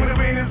box me in. When the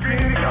rain is green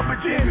and a cup of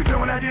gin,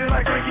 knowing I did it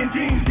like breaking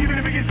jeans. Even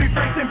if it gets big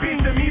strikes and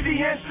beams, to me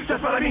the end,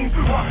 that's what I mean.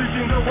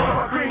 Oxygen, the water,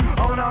 my cream.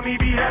 All in all, me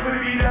be happy to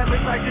be that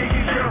look like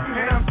Jay-Z's girl.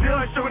 And I'm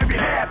still showing to be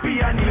happy.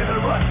 I needed a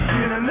rush,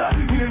 needed a nut,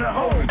 needed a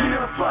hole, needed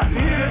a fuck,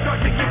 needed a dark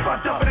to get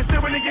fucked up. But it's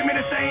still when they give me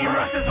the same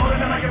rush. Just holding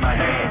the mic in my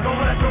hand,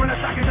 over that door in the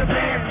sock in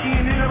Japan.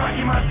 Skiing in the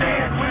Rocky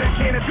Mountains, with a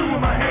can of 2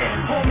 in my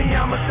hand. Homie,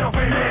 I'm a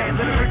self-made man,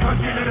 living in the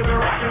country, living in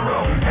rock and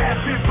roll.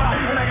 Half hip hop,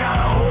 and I got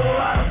a whole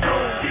lot of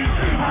soul.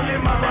 I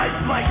live my life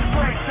like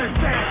Frank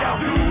Cincinatti out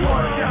through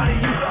water. Johnny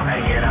used to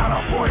hang it out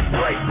on point.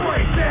 Break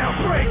down,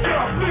 break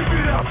up, lift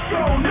it up,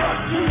 go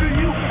nuts. You to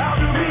you,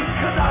 out to me,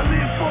 cause I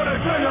live for the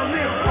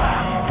adrenaline.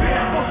 Wow,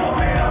 been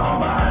performing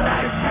all my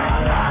life, my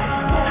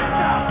life. Won't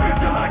stop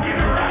until I get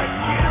it right,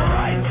 get it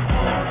right.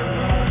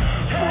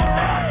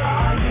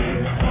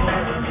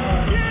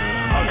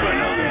 I'm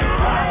gonna live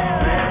right,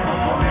 been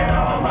performing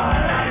all my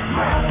life,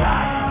 my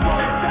life.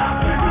 Won't stop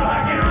until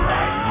I get it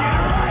right, get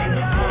it right.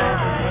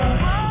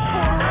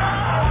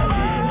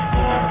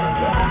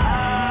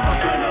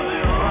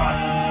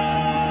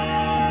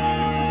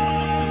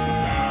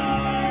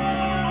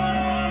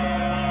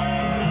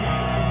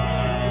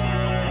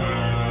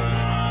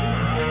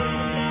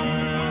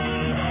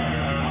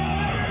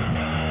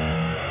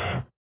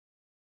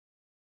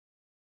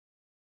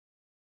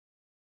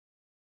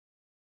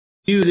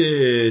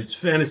 It's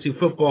fantasy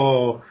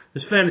football.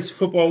 It's fantasy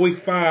football week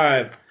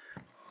 5.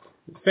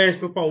 Fantasy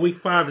football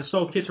week 5. The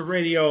Soul Kitchen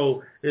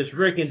Radio. It's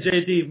Rick and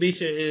JD.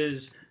 Misha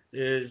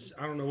is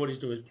I don't know what he's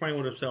doing. He's playing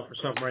with himself or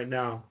something right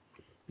now.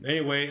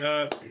 Anyway,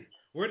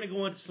 we're gonna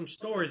go into some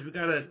stories. We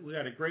got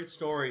a great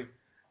story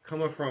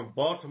coming from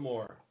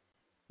Baltimore.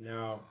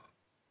 Now,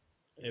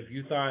 if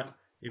you thought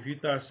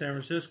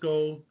San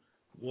Francisco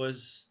was,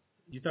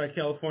 you thought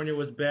California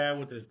was bad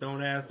with this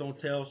don't ask, don't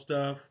tell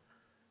stuff.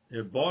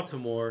 In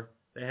Baltimore,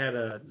 they had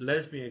a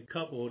lesbian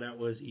couple that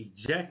was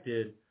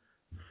ejected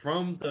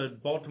from the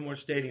Baltimore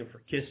Stadium for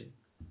kissing.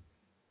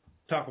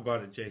 Talk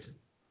about it, Jason.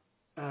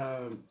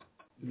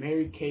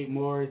 Mary Kate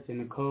Morris and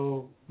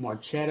Nicole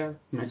Marchetto,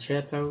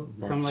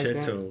 something like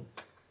that,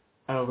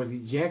 was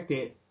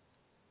ejected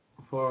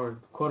for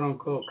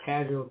quote-unquote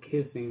casual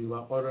kissing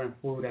while ordering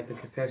food at the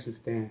concession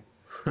stand.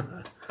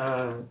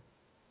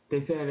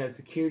 They said a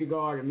security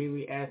guard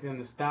immediately asked them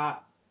to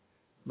stop,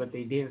 but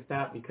they didn't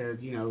stop because,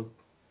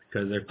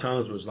 because their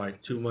tongues was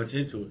like too much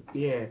into it.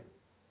 Yeah.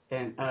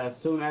 And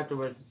soon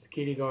afterwards, the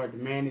security guard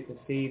demanded to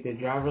see the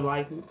driver's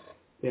license.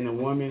 Then the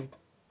women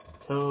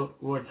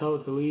were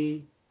told to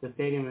leave the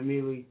stadium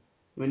immediately.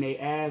 When they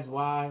asked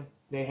why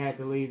they had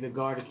to leave, the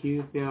guard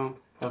accused them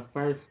of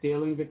first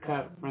stealing the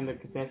cup from the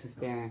concession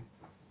stand,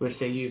 which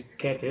they used to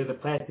catch. It was a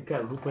plastic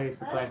cup. Who plays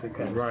the plastic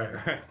cup?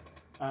 Right.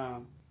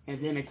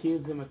 And then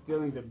accused them of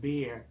stealing the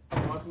beer.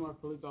 A Baltimore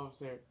police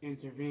officer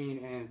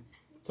intervened and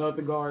told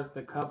the guards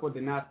the couple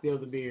did not steal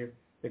the beer.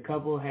 The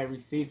couple had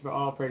receipts for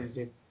all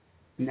purchases.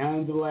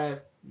 Nonetheless,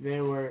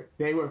 they were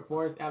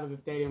forced out of the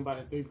stadium by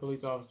the 3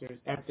 police officers.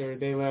 After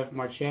they left,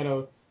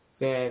 Marchetto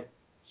said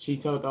she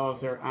told the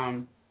officer,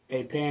 "I'm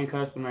a paying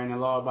customer and a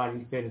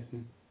law-abiding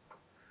citizen."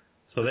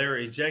 So they were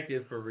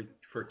ejected for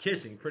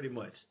kissing, pretty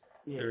much.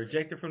 Yeah. They were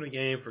ejected from the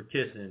game for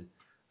kissing.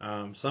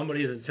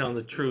 Somebody isn't telling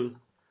the truth.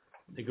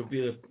 It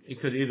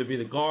could either be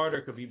the guard or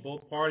it could be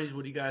both parties.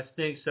 What do you guys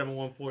think?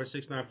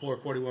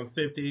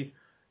 714-694-4150.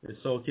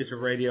 It's Soul Kitchen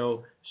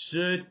Radio.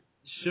 Should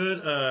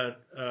a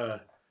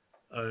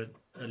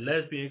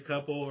lesbian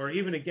couple or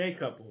even a gay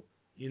couple,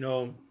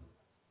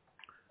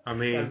 I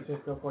mean, San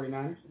Francisco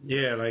 49ers?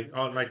 Yeah, like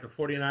the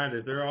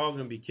 49ers, they're all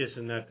going to be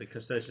kissing at the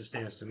concession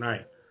stands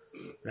tonight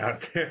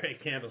out there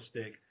at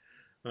Candlestick.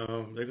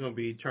 They're going to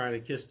be trying to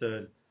kiss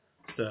the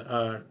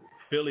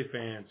Philly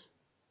fans.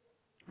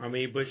 I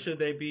mean, but should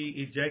they be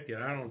ejected?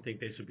 I don't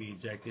think they should be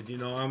ejected.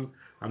 I'm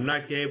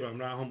not gay, but I'm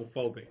not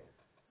homophobic.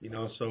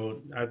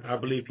 So I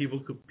believe people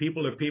are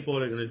people.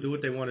 They're going to do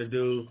what they want to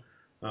do.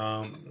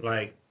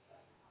 Like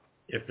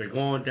if they're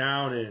going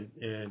down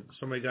and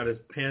somebody got his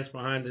pants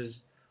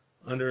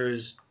under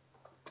his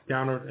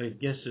down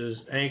against his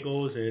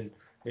ankles and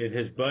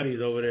his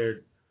buddies over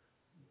there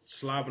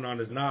slobbing on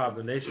his knob,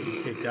 then they should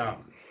be kicked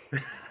out.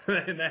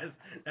 And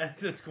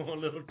that's just going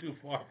a little too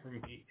far for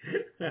me.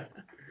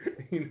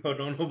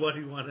 Don't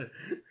nobody want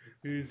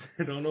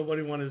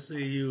to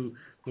see you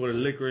with a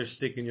licorice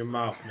stick in your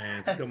mouth,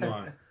 man. Come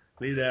on,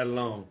 leave that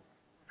alone.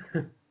 I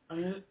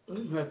mean,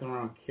 there's nothing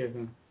wrong with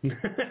kissing. I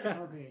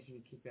don't think you should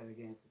be kicked out of the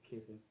game for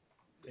kissing.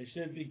 They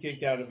shouldn't be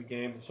kicked out of the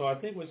game. So I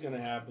think what's going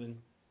to happen,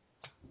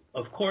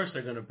 of course,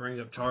 they're going to bring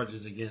up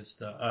charges against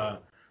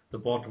the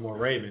Baltimore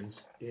Ravens.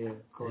 Yeah,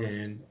 of course.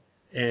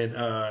 And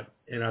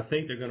I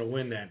think they're going to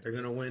win that. They're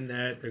going to win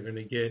that. They're going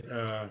to get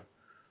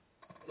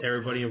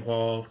everybody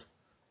involved,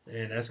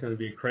 and that's going to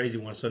be a crazy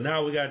one. So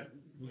now we got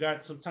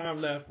some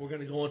time left. We're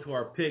going to go into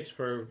our picks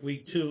for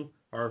week 2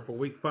 or for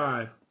week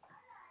 5.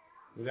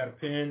 We got a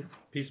pen,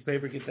 piece of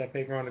paper. Get that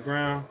paper on the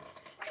ground.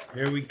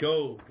 Here we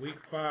go. Week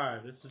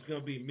 5. This is going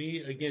to be me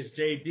against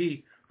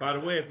JD. By the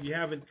way, if you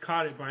haven't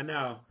caught it by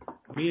now,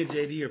 me and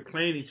JD are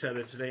playing each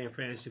other today in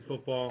fantasy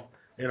football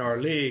in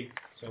our league.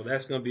 So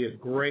that's going to be a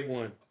great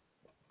one.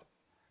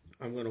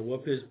 I'm going to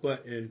whoop his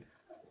butt. And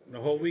the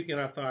whole weekend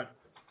I thought,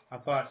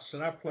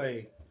 should I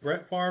play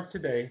Brett Favre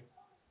today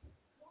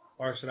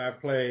or should I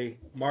play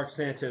Mark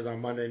Sanchez on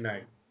Monday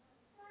night?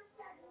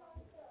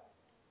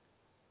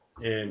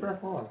 And Brett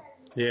Favre.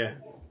 Yeah.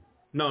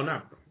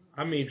 No,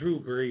 I mean Drew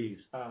Brees.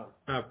 Oh.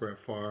 Not Brett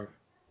Favre.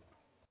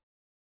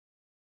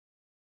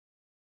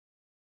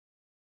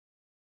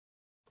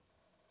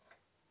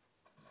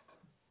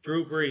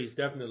 Drew Brees,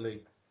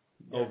 definitely.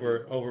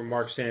 Over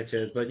Mark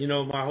Sanchez. But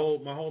my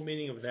whole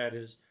meaning of that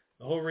is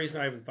the whole reason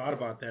I even thought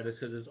about that is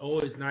because it's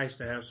always nice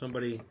to have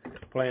somebody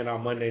playing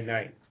on Monday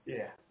night.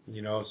 Yeah.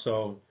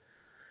 So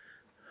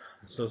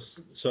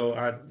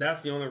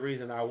that's the only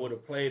reason I would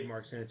have played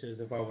Mark Sanchez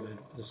if I would have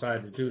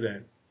decided to do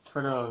that.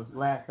 For those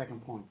last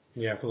second points.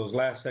 Yeah, for those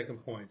last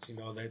second points.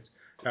 That's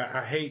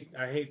I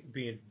hate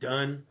being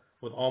done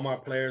with all my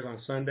players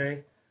on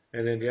Sunday,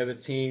 and then the other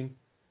team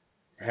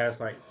has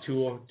like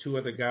two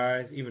other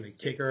guys, even a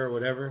kicker or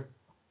whatever.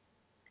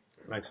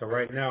 Like, so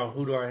right now,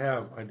 who do I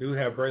have? I do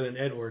have Braylon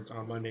Edwards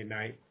on Monday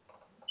night,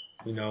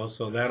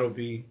 so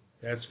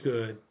that's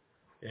good.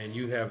 And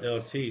you have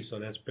LT, so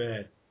that's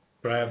bad.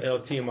 But I have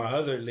LT in my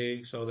other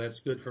league, so that's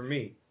good for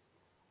me.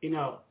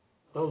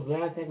 Those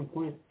last second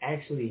points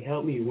actually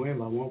helped me win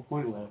by 1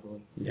 point last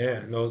week.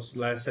 Yeah, those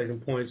last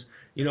second points.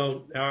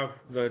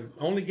 The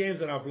only games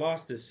that I've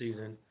lost this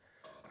season,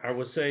 I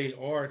would say,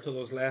 are to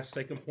those last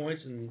second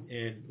points,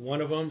 and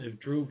one of them, if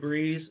Drew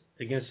Brees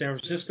against San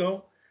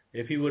Francisco,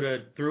 if he would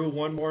have threw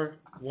one more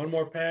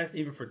pass,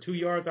 even for 2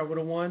 yards, I would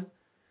have won.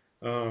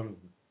 What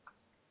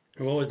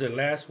was it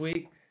last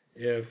week?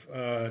 If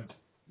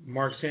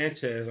Mark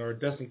Sanchez or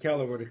Dustin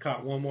Keller would have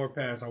caught one more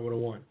pass, I would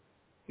have won.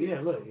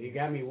 Yeah, look, you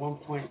got me 1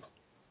 point.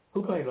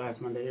 Who played last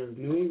Monday? It was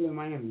New England,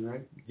 Miami,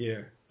 right?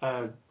 Yeah.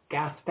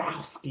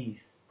 Gostowski's.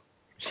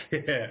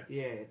 Yeah.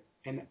 Yeah,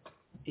 and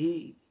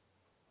he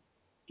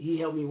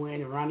helped me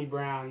win. And Ronnie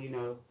Brown,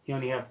 he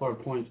only had 4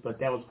 points, but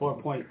that was 4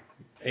 points.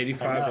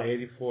 85 to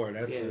 84.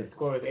 That's the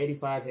score was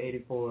 85 to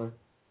 84.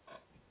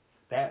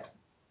 That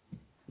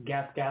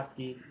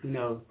Gostowski,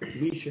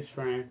 Misha's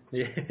friend.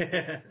 Yeah.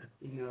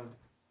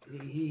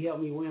 He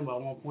helped me win by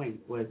 1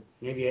 point with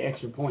maybe an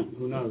extra point.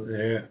 Who knows?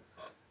 Yeah.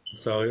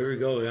 So here we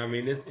go. I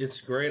mean,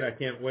 it's great. I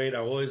can't wait. I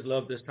always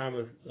love this time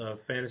of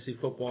fantasy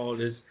football.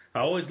 I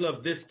always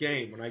love this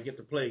game when I get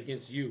to play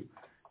against you,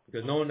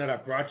 because knowing that I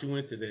brought you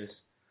into this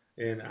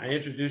and I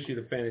introduced you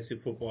to fantasy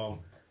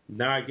football,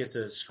 now I get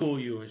to school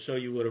you and show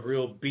you what a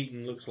real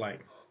beating looks like.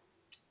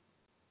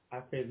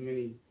 I've faced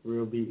many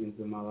real beatings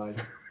in my life.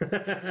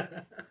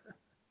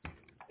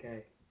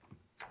 Okay.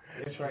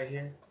 This right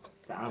here,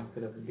 the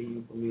opposite of a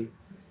beating for me.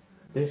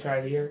 This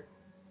right here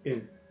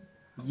is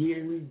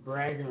yearly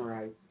bragging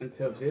rights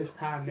until this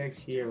time next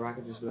year where I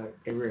can just be like,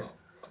 hey, Rick,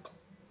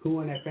 who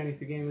won that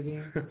fantasy game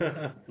again?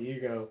 Here you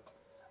go.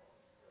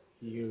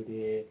 You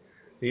did.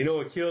 You know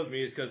what kills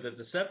me is because the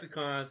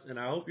Decepticons, and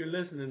I hope you're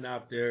listening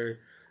out there,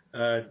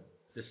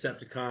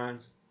 Decepticons,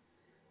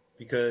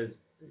 because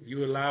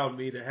you allowed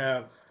me to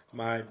have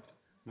my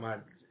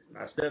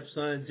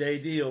stepson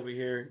JD over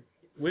here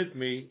with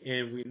me,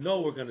 and we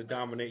know we're going to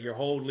dominate your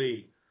whole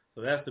league.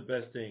 So that's the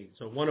best thing.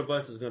 So one of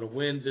us is going to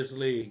win this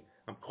league.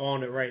 I'm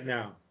calling it right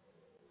now.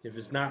 If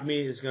it's not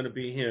me, it's going to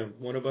be him.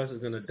 One of us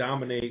is going to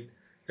dominate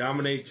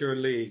your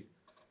league.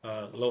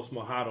 Los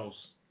Mojados.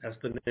 That's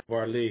the name of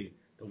our league.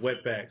 The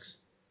Wetbacks.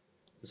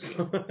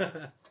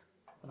 But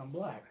I'm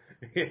black.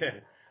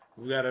 Yeah.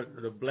 We got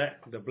the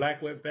black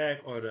wetback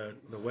or the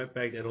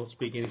wetback that don't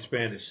speak any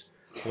Spanish.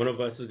 One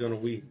of us is going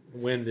to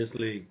win this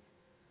league.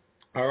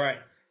 All right.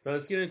 So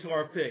let's get into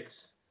our picks.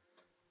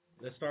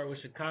 Let's start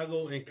with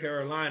Chicago and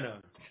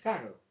Carolina.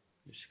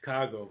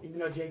 Chicago. Even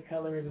though Jay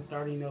Cutler isn't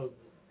starting,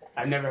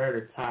 I've never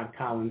heard of Todd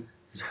Collins.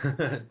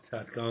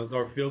 Todd Collins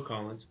or Phil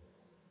Collins.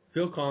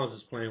 Phil Collins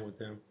is playing with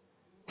them.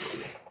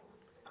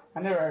 I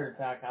never heard of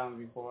Todd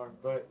Collins before,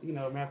 but,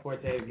 Matt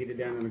Forte get it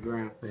down on the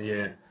ground.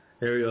 Yeah.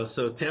 There we go.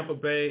 So Tampa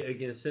Bay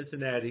against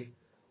Cincinnati.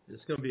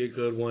 It's going to be a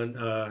good one.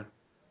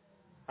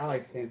 I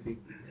like Cincy.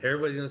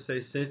 Everybody's going to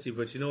say Cincy,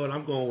 but you know what?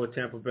 I'm going with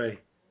Tampa Bay.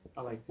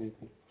 I like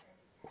Cincy.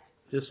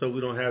 Just so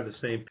we don't have the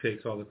same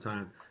picks all the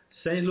time.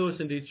 St. Louis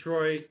and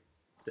Detroit,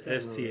 the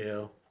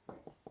STL.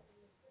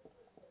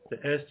 The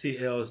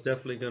STL is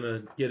definitely going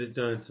to get it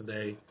done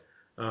today.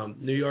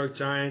 New York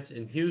Giants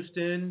and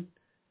Houston.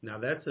 Now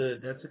that's a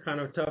kind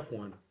of tough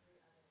one.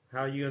 How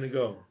are you going to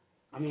go?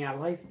 I mean, I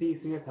like Steve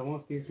Smith. I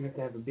want Steve Smith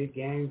to have a big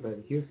game,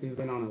 but Houston's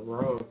been on the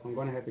road, so I'm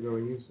going to have to go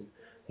with Houston.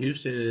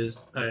 Houston is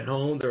at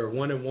home. They're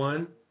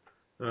 1-1.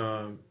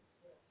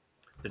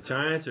 The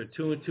Giants are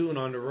 2-2, and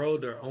on the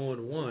road they're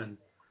 0-1.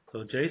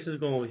 So Jason's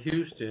going with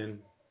Houston.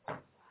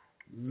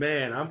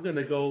 Man, I'm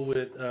gonna go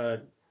with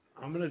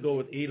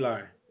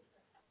Eli,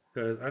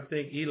 because I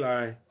think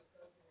Eli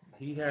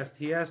he has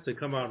to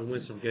come out and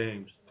win some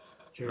games.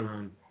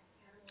 True.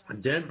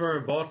 Denver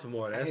and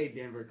Baltimore. I hate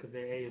Denver because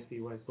they're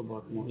AFC West for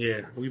Baltimore.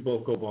 Yeah, we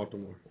both go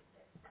Baltimore.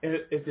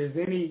 If there's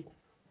any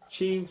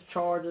Chiefs,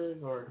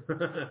 Chargers, or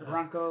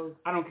Broncos,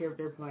 I don't care if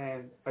they're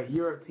playing a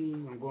Europe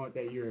team. I'm going with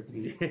that Europe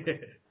team.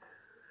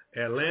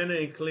 Atlanta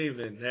and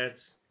Cleveland.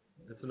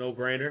 That's a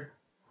no-brainer,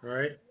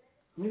 right?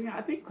 Yeah,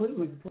 I think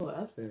Cleveland can pull it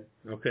upset.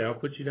 Okay, I'll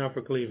put you down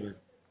for Cleveland.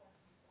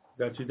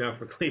 Got you down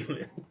for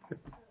Cleveland.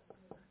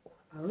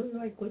 I really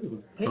like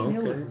Cleveland.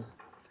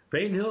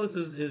 Peyton Hillis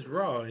is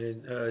raw,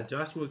 and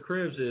Joshua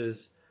Cribbs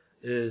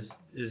is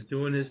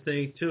doing his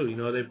thing too. You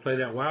know, they play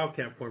that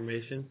wildcat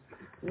formation.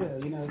 Yeah,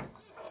 you know,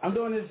 I'm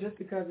doing this just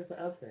because it's an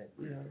upset.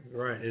 You know.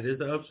 Right, it is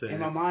an upset. In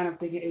my mind, I'm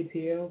thinking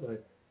ATL,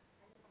 but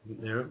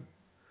yeah.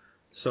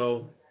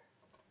 So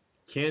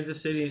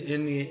Kansas City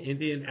and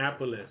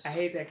Indianapolis. I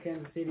hate that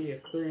Kansas City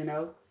is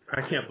 3-0.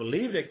 I can't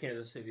believe that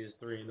Kansas City is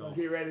 3-0.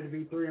 Get ready to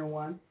be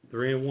 3-1.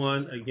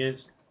 3-1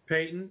 against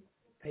Peyton.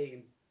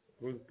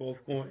 We're both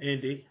going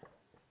Indy.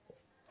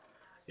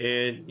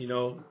 And, you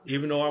know,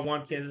 even though I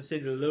want Kansas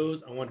City to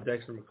lose, I want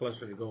Dexter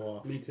McCluster to go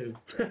off. Me too.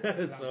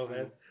 So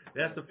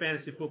that's the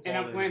fantasy football. And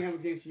I'm playing him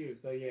against you,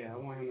 so yeah, I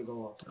want him to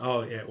go off.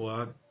 Oh, yeah,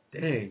 well,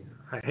 dang.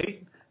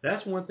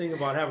 That's one thing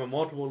about having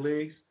multiple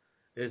leagues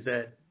is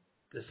that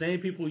the same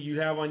people you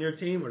have on your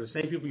team are the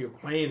same people you're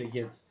playing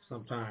against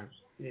sometimes.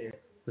 Yeah.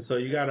 And so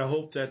you got to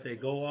hope that they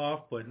go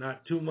off, but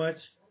not too much,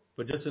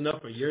 but just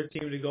enough for your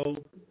team to go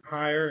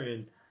higher,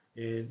 and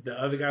the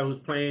other guy who's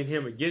playing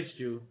him against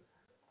you,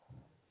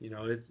 you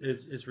know,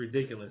 it's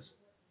ridiculous.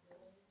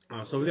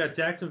 So we got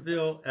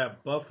Jacksonville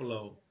at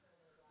Buffalo.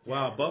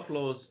 Wow,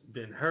 Buffalo's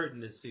been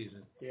hurting this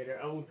season. Yeah,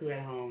 they're 0-2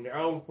 at home. They're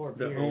 0-4 period.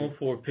 They're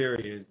 0-4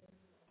 period.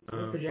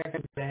 For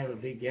Jacksonville to have a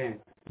big game.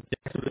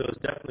 Jacksonville is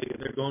definitely,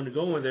 they're going to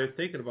go when they're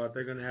thinking about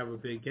they're going to have a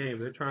big game.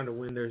 They're trying to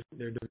win their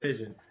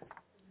division.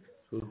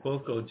 So we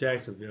both go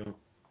Jacksonville.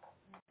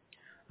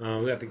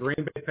 We got the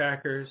Green Bay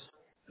Packers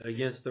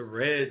against the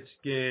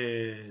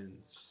Redskins.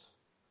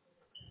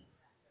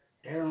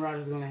 Aaron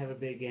Rodgers is going to have a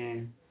big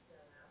game.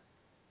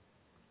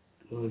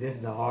 Ooh, this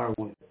is a hard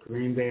one.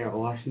 Green Bay or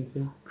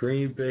Washington?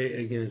 Green Bay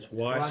against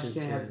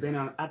Washington. Washington has been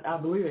on, I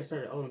believe they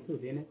started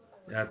 0-2, didn't it?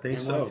 I think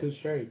and so. 2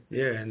 straight.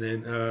 Yeah, and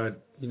then,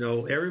 you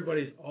know,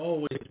 everybody's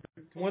always,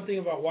 one thing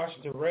about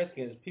Washington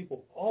Redskins,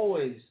 people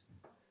always,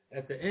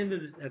 at the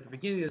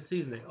beginning of the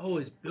season, they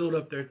always build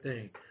up their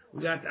thing.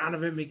 We got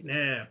Donovan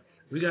McNabb.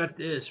 We got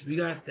this. We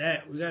got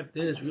that. We got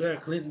this. We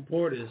got Clinton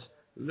Portis.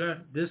 We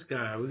got this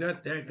guy. We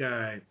got that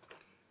guy.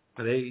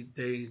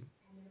 They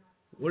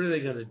what are they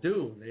going to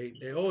do?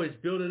 They always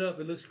build it up.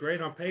 It looks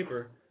great on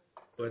paper,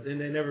 but then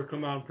they never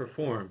come out and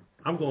perform.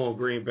 I'm going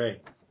Green Bay.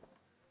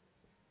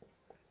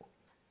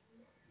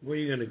 Where are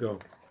you going to go?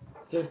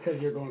 Just because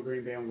you're going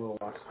Green Bay, I'm going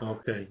Washington.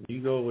 Okay,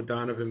 you go with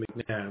Donovan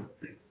McNabb,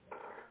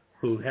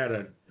 who had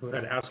an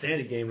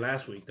outstanding game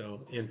last week though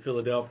in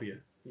Philadelphia.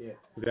 Yeah.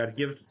 We got to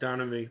give it to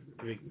Donovan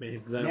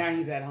McNabb. Now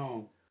he's at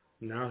home.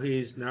 Now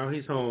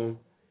he's home.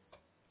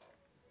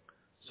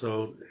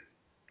 So,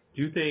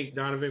 do you think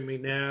Donovan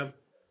McNabb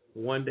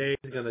one day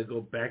is going to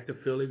go back to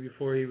Philly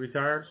before he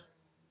retires?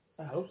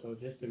 I hope so,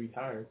 just to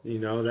retire. You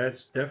know,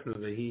 that's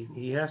definitely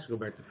he has to go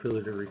back to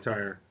Philly to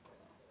retire.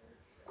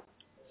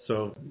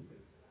 So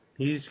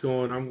he's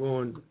going. I'm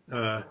going.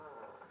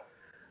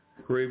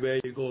 Green Bay.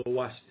 You go to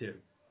Washington.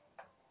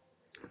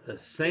 The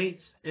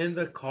Saints and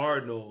the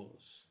Cardinals.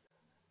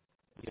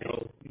 You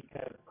know,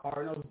 because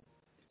Cardinals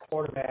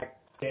quarterback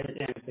David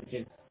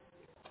Anderson,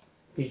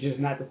 he's just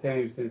not the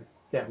same since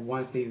that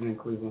one season in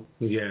Cleveland.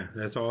 Yeah,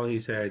 that's all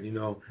he's had. You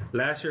know,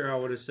 last year I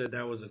would have said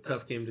that was a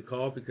tough game to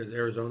call because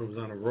Arizona was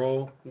on a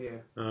roll. Yeah.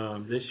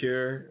 This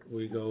year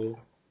we go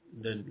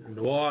to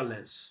New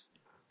Orleans.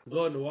 We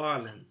go to New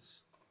Orleans.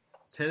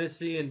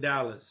 Tennessee and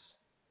Dallas.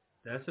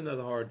 That's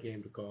another hard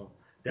game to call.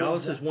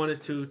 Dallas is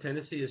 1-2.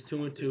 Tennessee is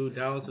 2-2.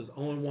 Dallas is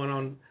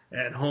 0-1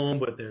 at home,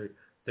 but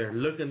they're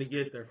looking to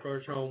get their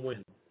first home win.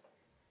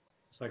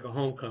 It's like a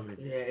homecoming.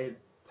 Yeah, it's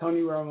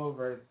Tony Romo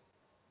versus,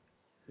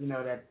 you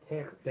know, that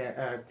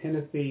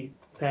Tennessee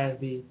pass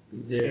D.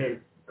 Yeah.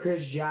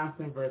 Chris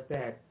Johnson versus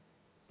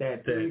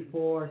that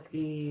 3-4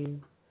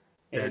 scheme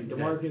and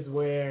DeMarcus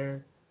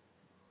Ware,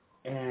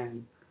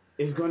 and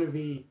it's going to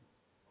be,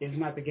 if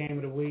not the game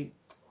of the week,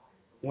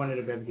 one of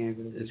the best games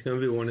of the week. It's going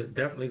to be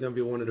definitely going to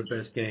be one of the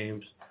best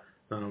games.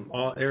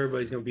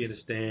 Everybody's going to be in the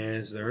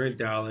stands. They're in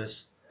Dallas.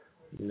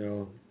 You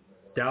know,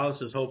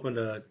 Dallas is hoping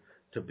to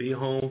be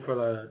home for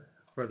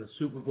the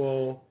Super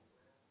Bowl.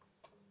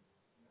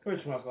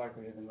 Which most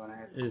likely isn't going to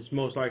happen. It's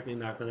most likely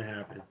not going to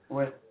happen.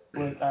 With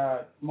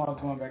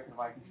Mark going back to the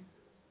Vikings.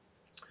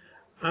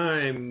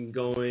 I'm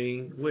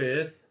going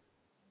with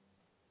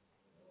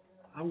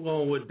I'm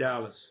going with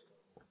Dallas.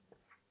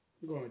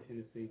 I'm going with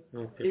Tennessee.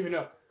 Okay. Even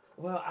though,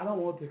 well, I don't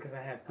want to because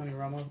I have Tony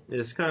Romo.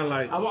 It's kind of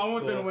like I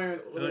want them to win.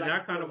 I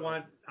kind of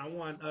want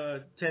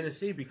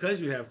Tennessee because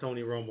you have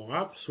Tony Romo.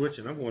 I'm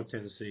switching. I'm going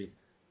Tennessee.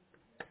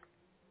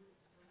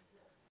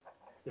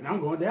 Then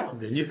I'm going Dallas.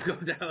 Then you go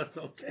Dallas.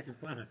 Okay,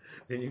 fine.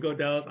 Then you go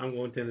Dallas. I'm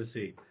going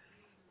Tennessee.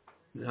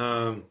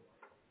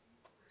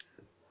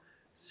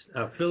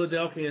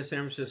 Philadelphia and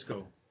San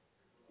Francisco.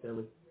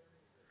 Philly.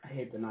 I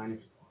hate the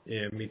Niners.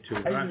 Yeah, me too.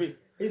 I used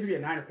to be a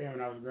Niner fan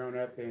when I was growing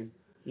up, and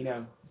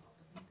I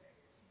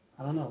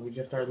don't know. We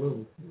just started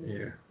losing.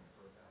 Yeah.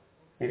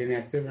 And then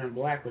that silver and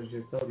black was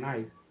just so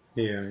nice.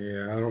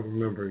 Yeah. I don't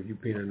remember you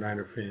being a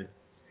Niner fan.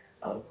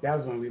 Oh, that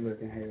was when we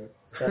lived in Halo.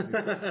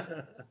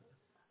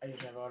 I used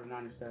to have all the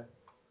Niner stuff.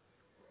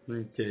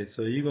 Okay,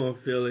 so you going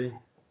Philly.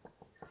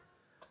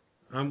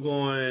 I'm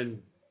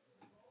going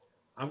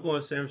San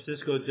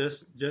Francisco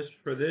just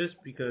for this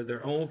because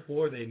they're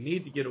 0-4. They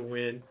need to get a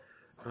win.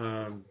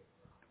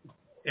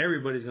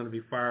 Everybody's going to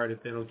be fired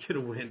if they don't get a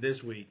win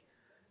this week.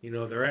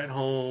 They're at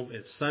home.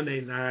 It's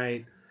Sunday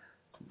night.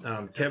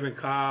 Kevin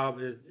Cobb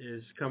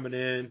is coming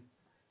in,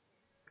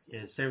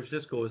 and San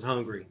Francisco is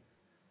hungry.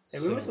 Hey,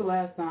 when was the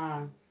last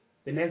time,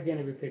 the next game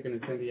that we're picking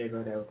is San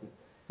Diego at Oakland?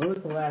 When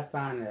was the last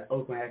time that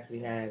Oakland actually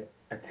had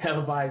a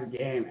televised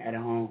game at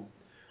home?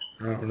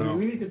 I don't know.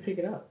 We need to pick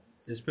it up.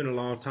 It's been a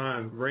long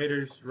time.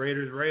 Raiders.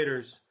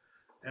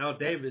 Al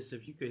Davis,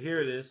 if you could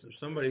hear this, if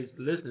somebody's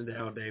listening to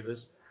Al Davis,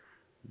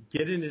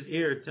 get in his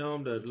ear, tell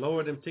him to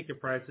lower them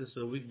ticket prices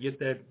so we can get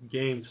that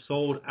game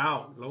sold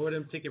out. Lower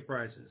them ticket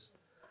prices.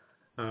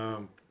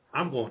 I'm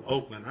going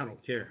Oakland. I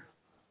don't care.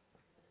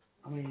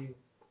 I mean,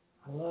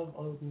 I love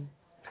Oakland.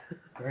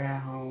 They're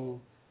at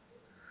home.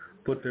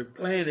 But they're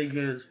playing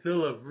against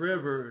Phillip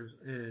Rivers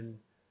and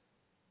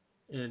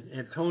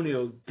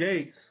Antonio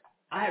Gates.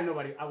 I have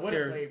nobody. I would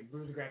have played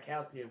Bruce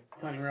Grakowski if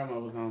Tony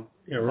Romo was on.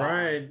 Yeah,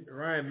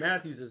 Ryan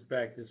Matthews is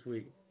back this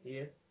week.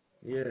 Yeah?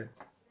 Yeah.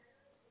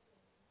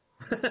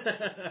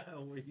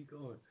 Where you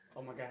going?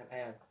 Oh, my God. I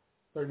have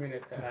 30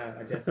 minutes to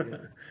adjust to this.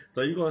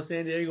 So you going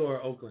San Diego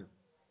or Oakland?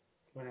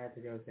 I'm going to have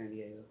to go San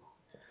Diego.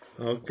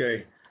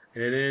 Okay.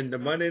 And then the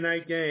Monday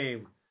night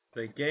game,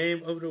 the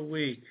game of the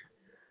week,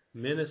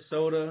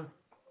 Minnesota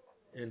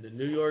and the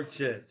New York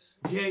Jets.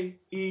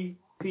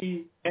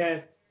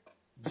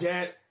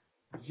 Jets.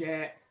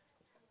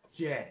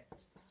 Jet.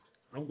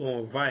 I'm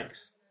going Vikes.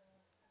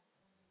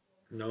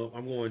 No,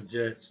 I'm going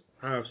Jets.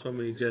 I have so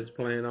many Jets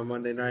playing on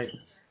Monday night.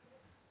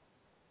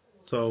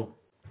 So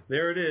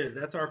there it is.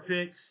 That's our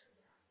picks.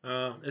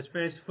 It's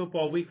Fantasy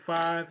Football Week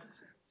 5,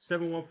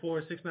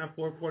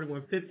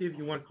 714-694-4150 if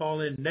you want to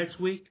call in next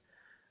week.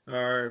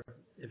 Or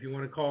if you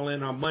want to call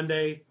in on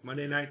Monday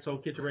night, Soul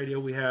Kitchen Radio,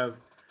 we have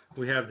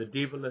the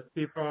Diva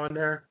Latifa on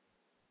there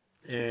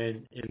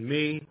and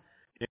me.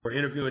 And we're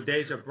interviewing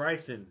Deja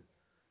Bryson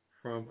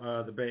from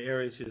the Bay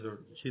Area.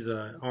 She's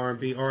a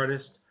R&B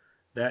artist.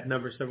 That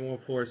number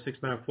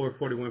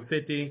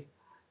 714-694-4150.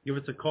 Give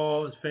us a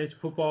call. It's Fantasy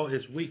Football.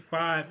 It's Week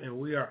 5, and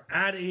we are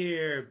out of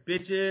here,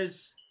 bitches.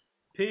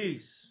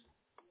 Peace.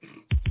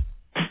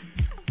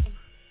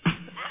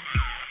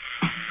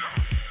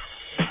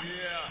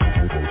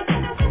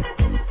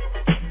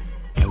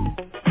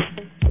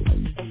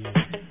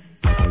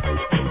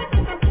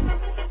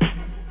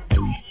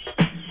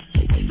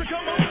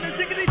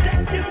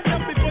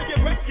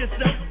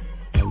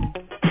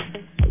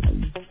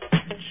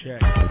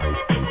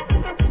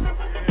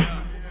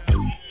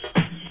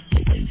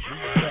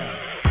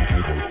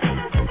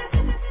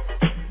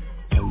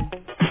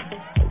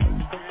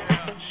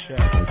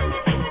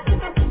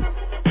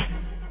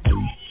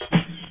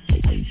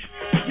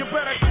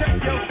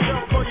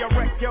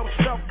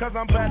 Cause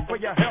I'm bad for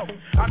your health.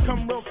 I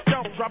come real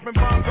stealth, dropping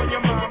bombs on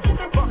your moms.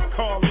 Fuck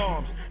call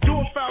alarms. Do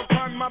a foul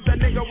crime, mob that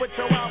nigga with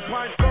your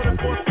alpine soda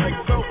for six.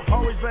 So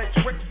always let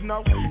tricks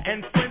know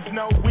and friends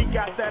know we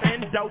got that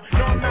endo.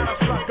 No, I'm not a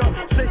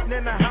sucker, sitting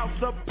in the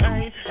house of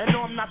pain. And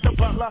no, I'm not the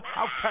butler,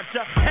 I'll cut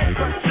ya, head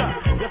cut ya.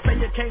 You say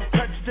you can't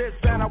touch this,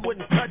 and I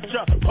wouldn't touch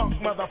ya,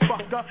 punk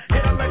motherfucker.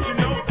 Here to let you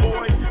know,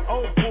 boy,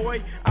 oh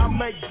boy, I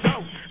make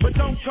dope. But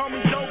don't call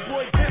me dope,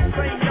 boy, this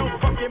ain't no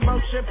fucking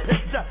motion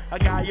picture. A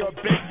guy or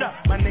bitch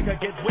up, my nigga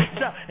gets with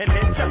ya and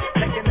hit ya,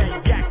 taking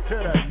that yak to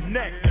the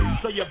neck.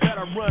 So you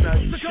better run a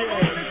shit. So come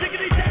on and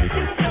tickety check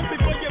yourself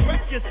before you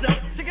wreck yourself.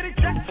 Tickety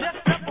check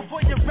yourself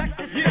before you wreck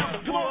yourself.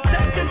 Yeah, come on,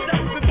 check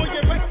yourself before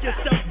you wreck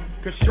yourself.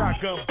 Cause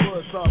shotgun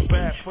bullets are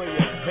bad for your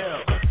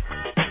health.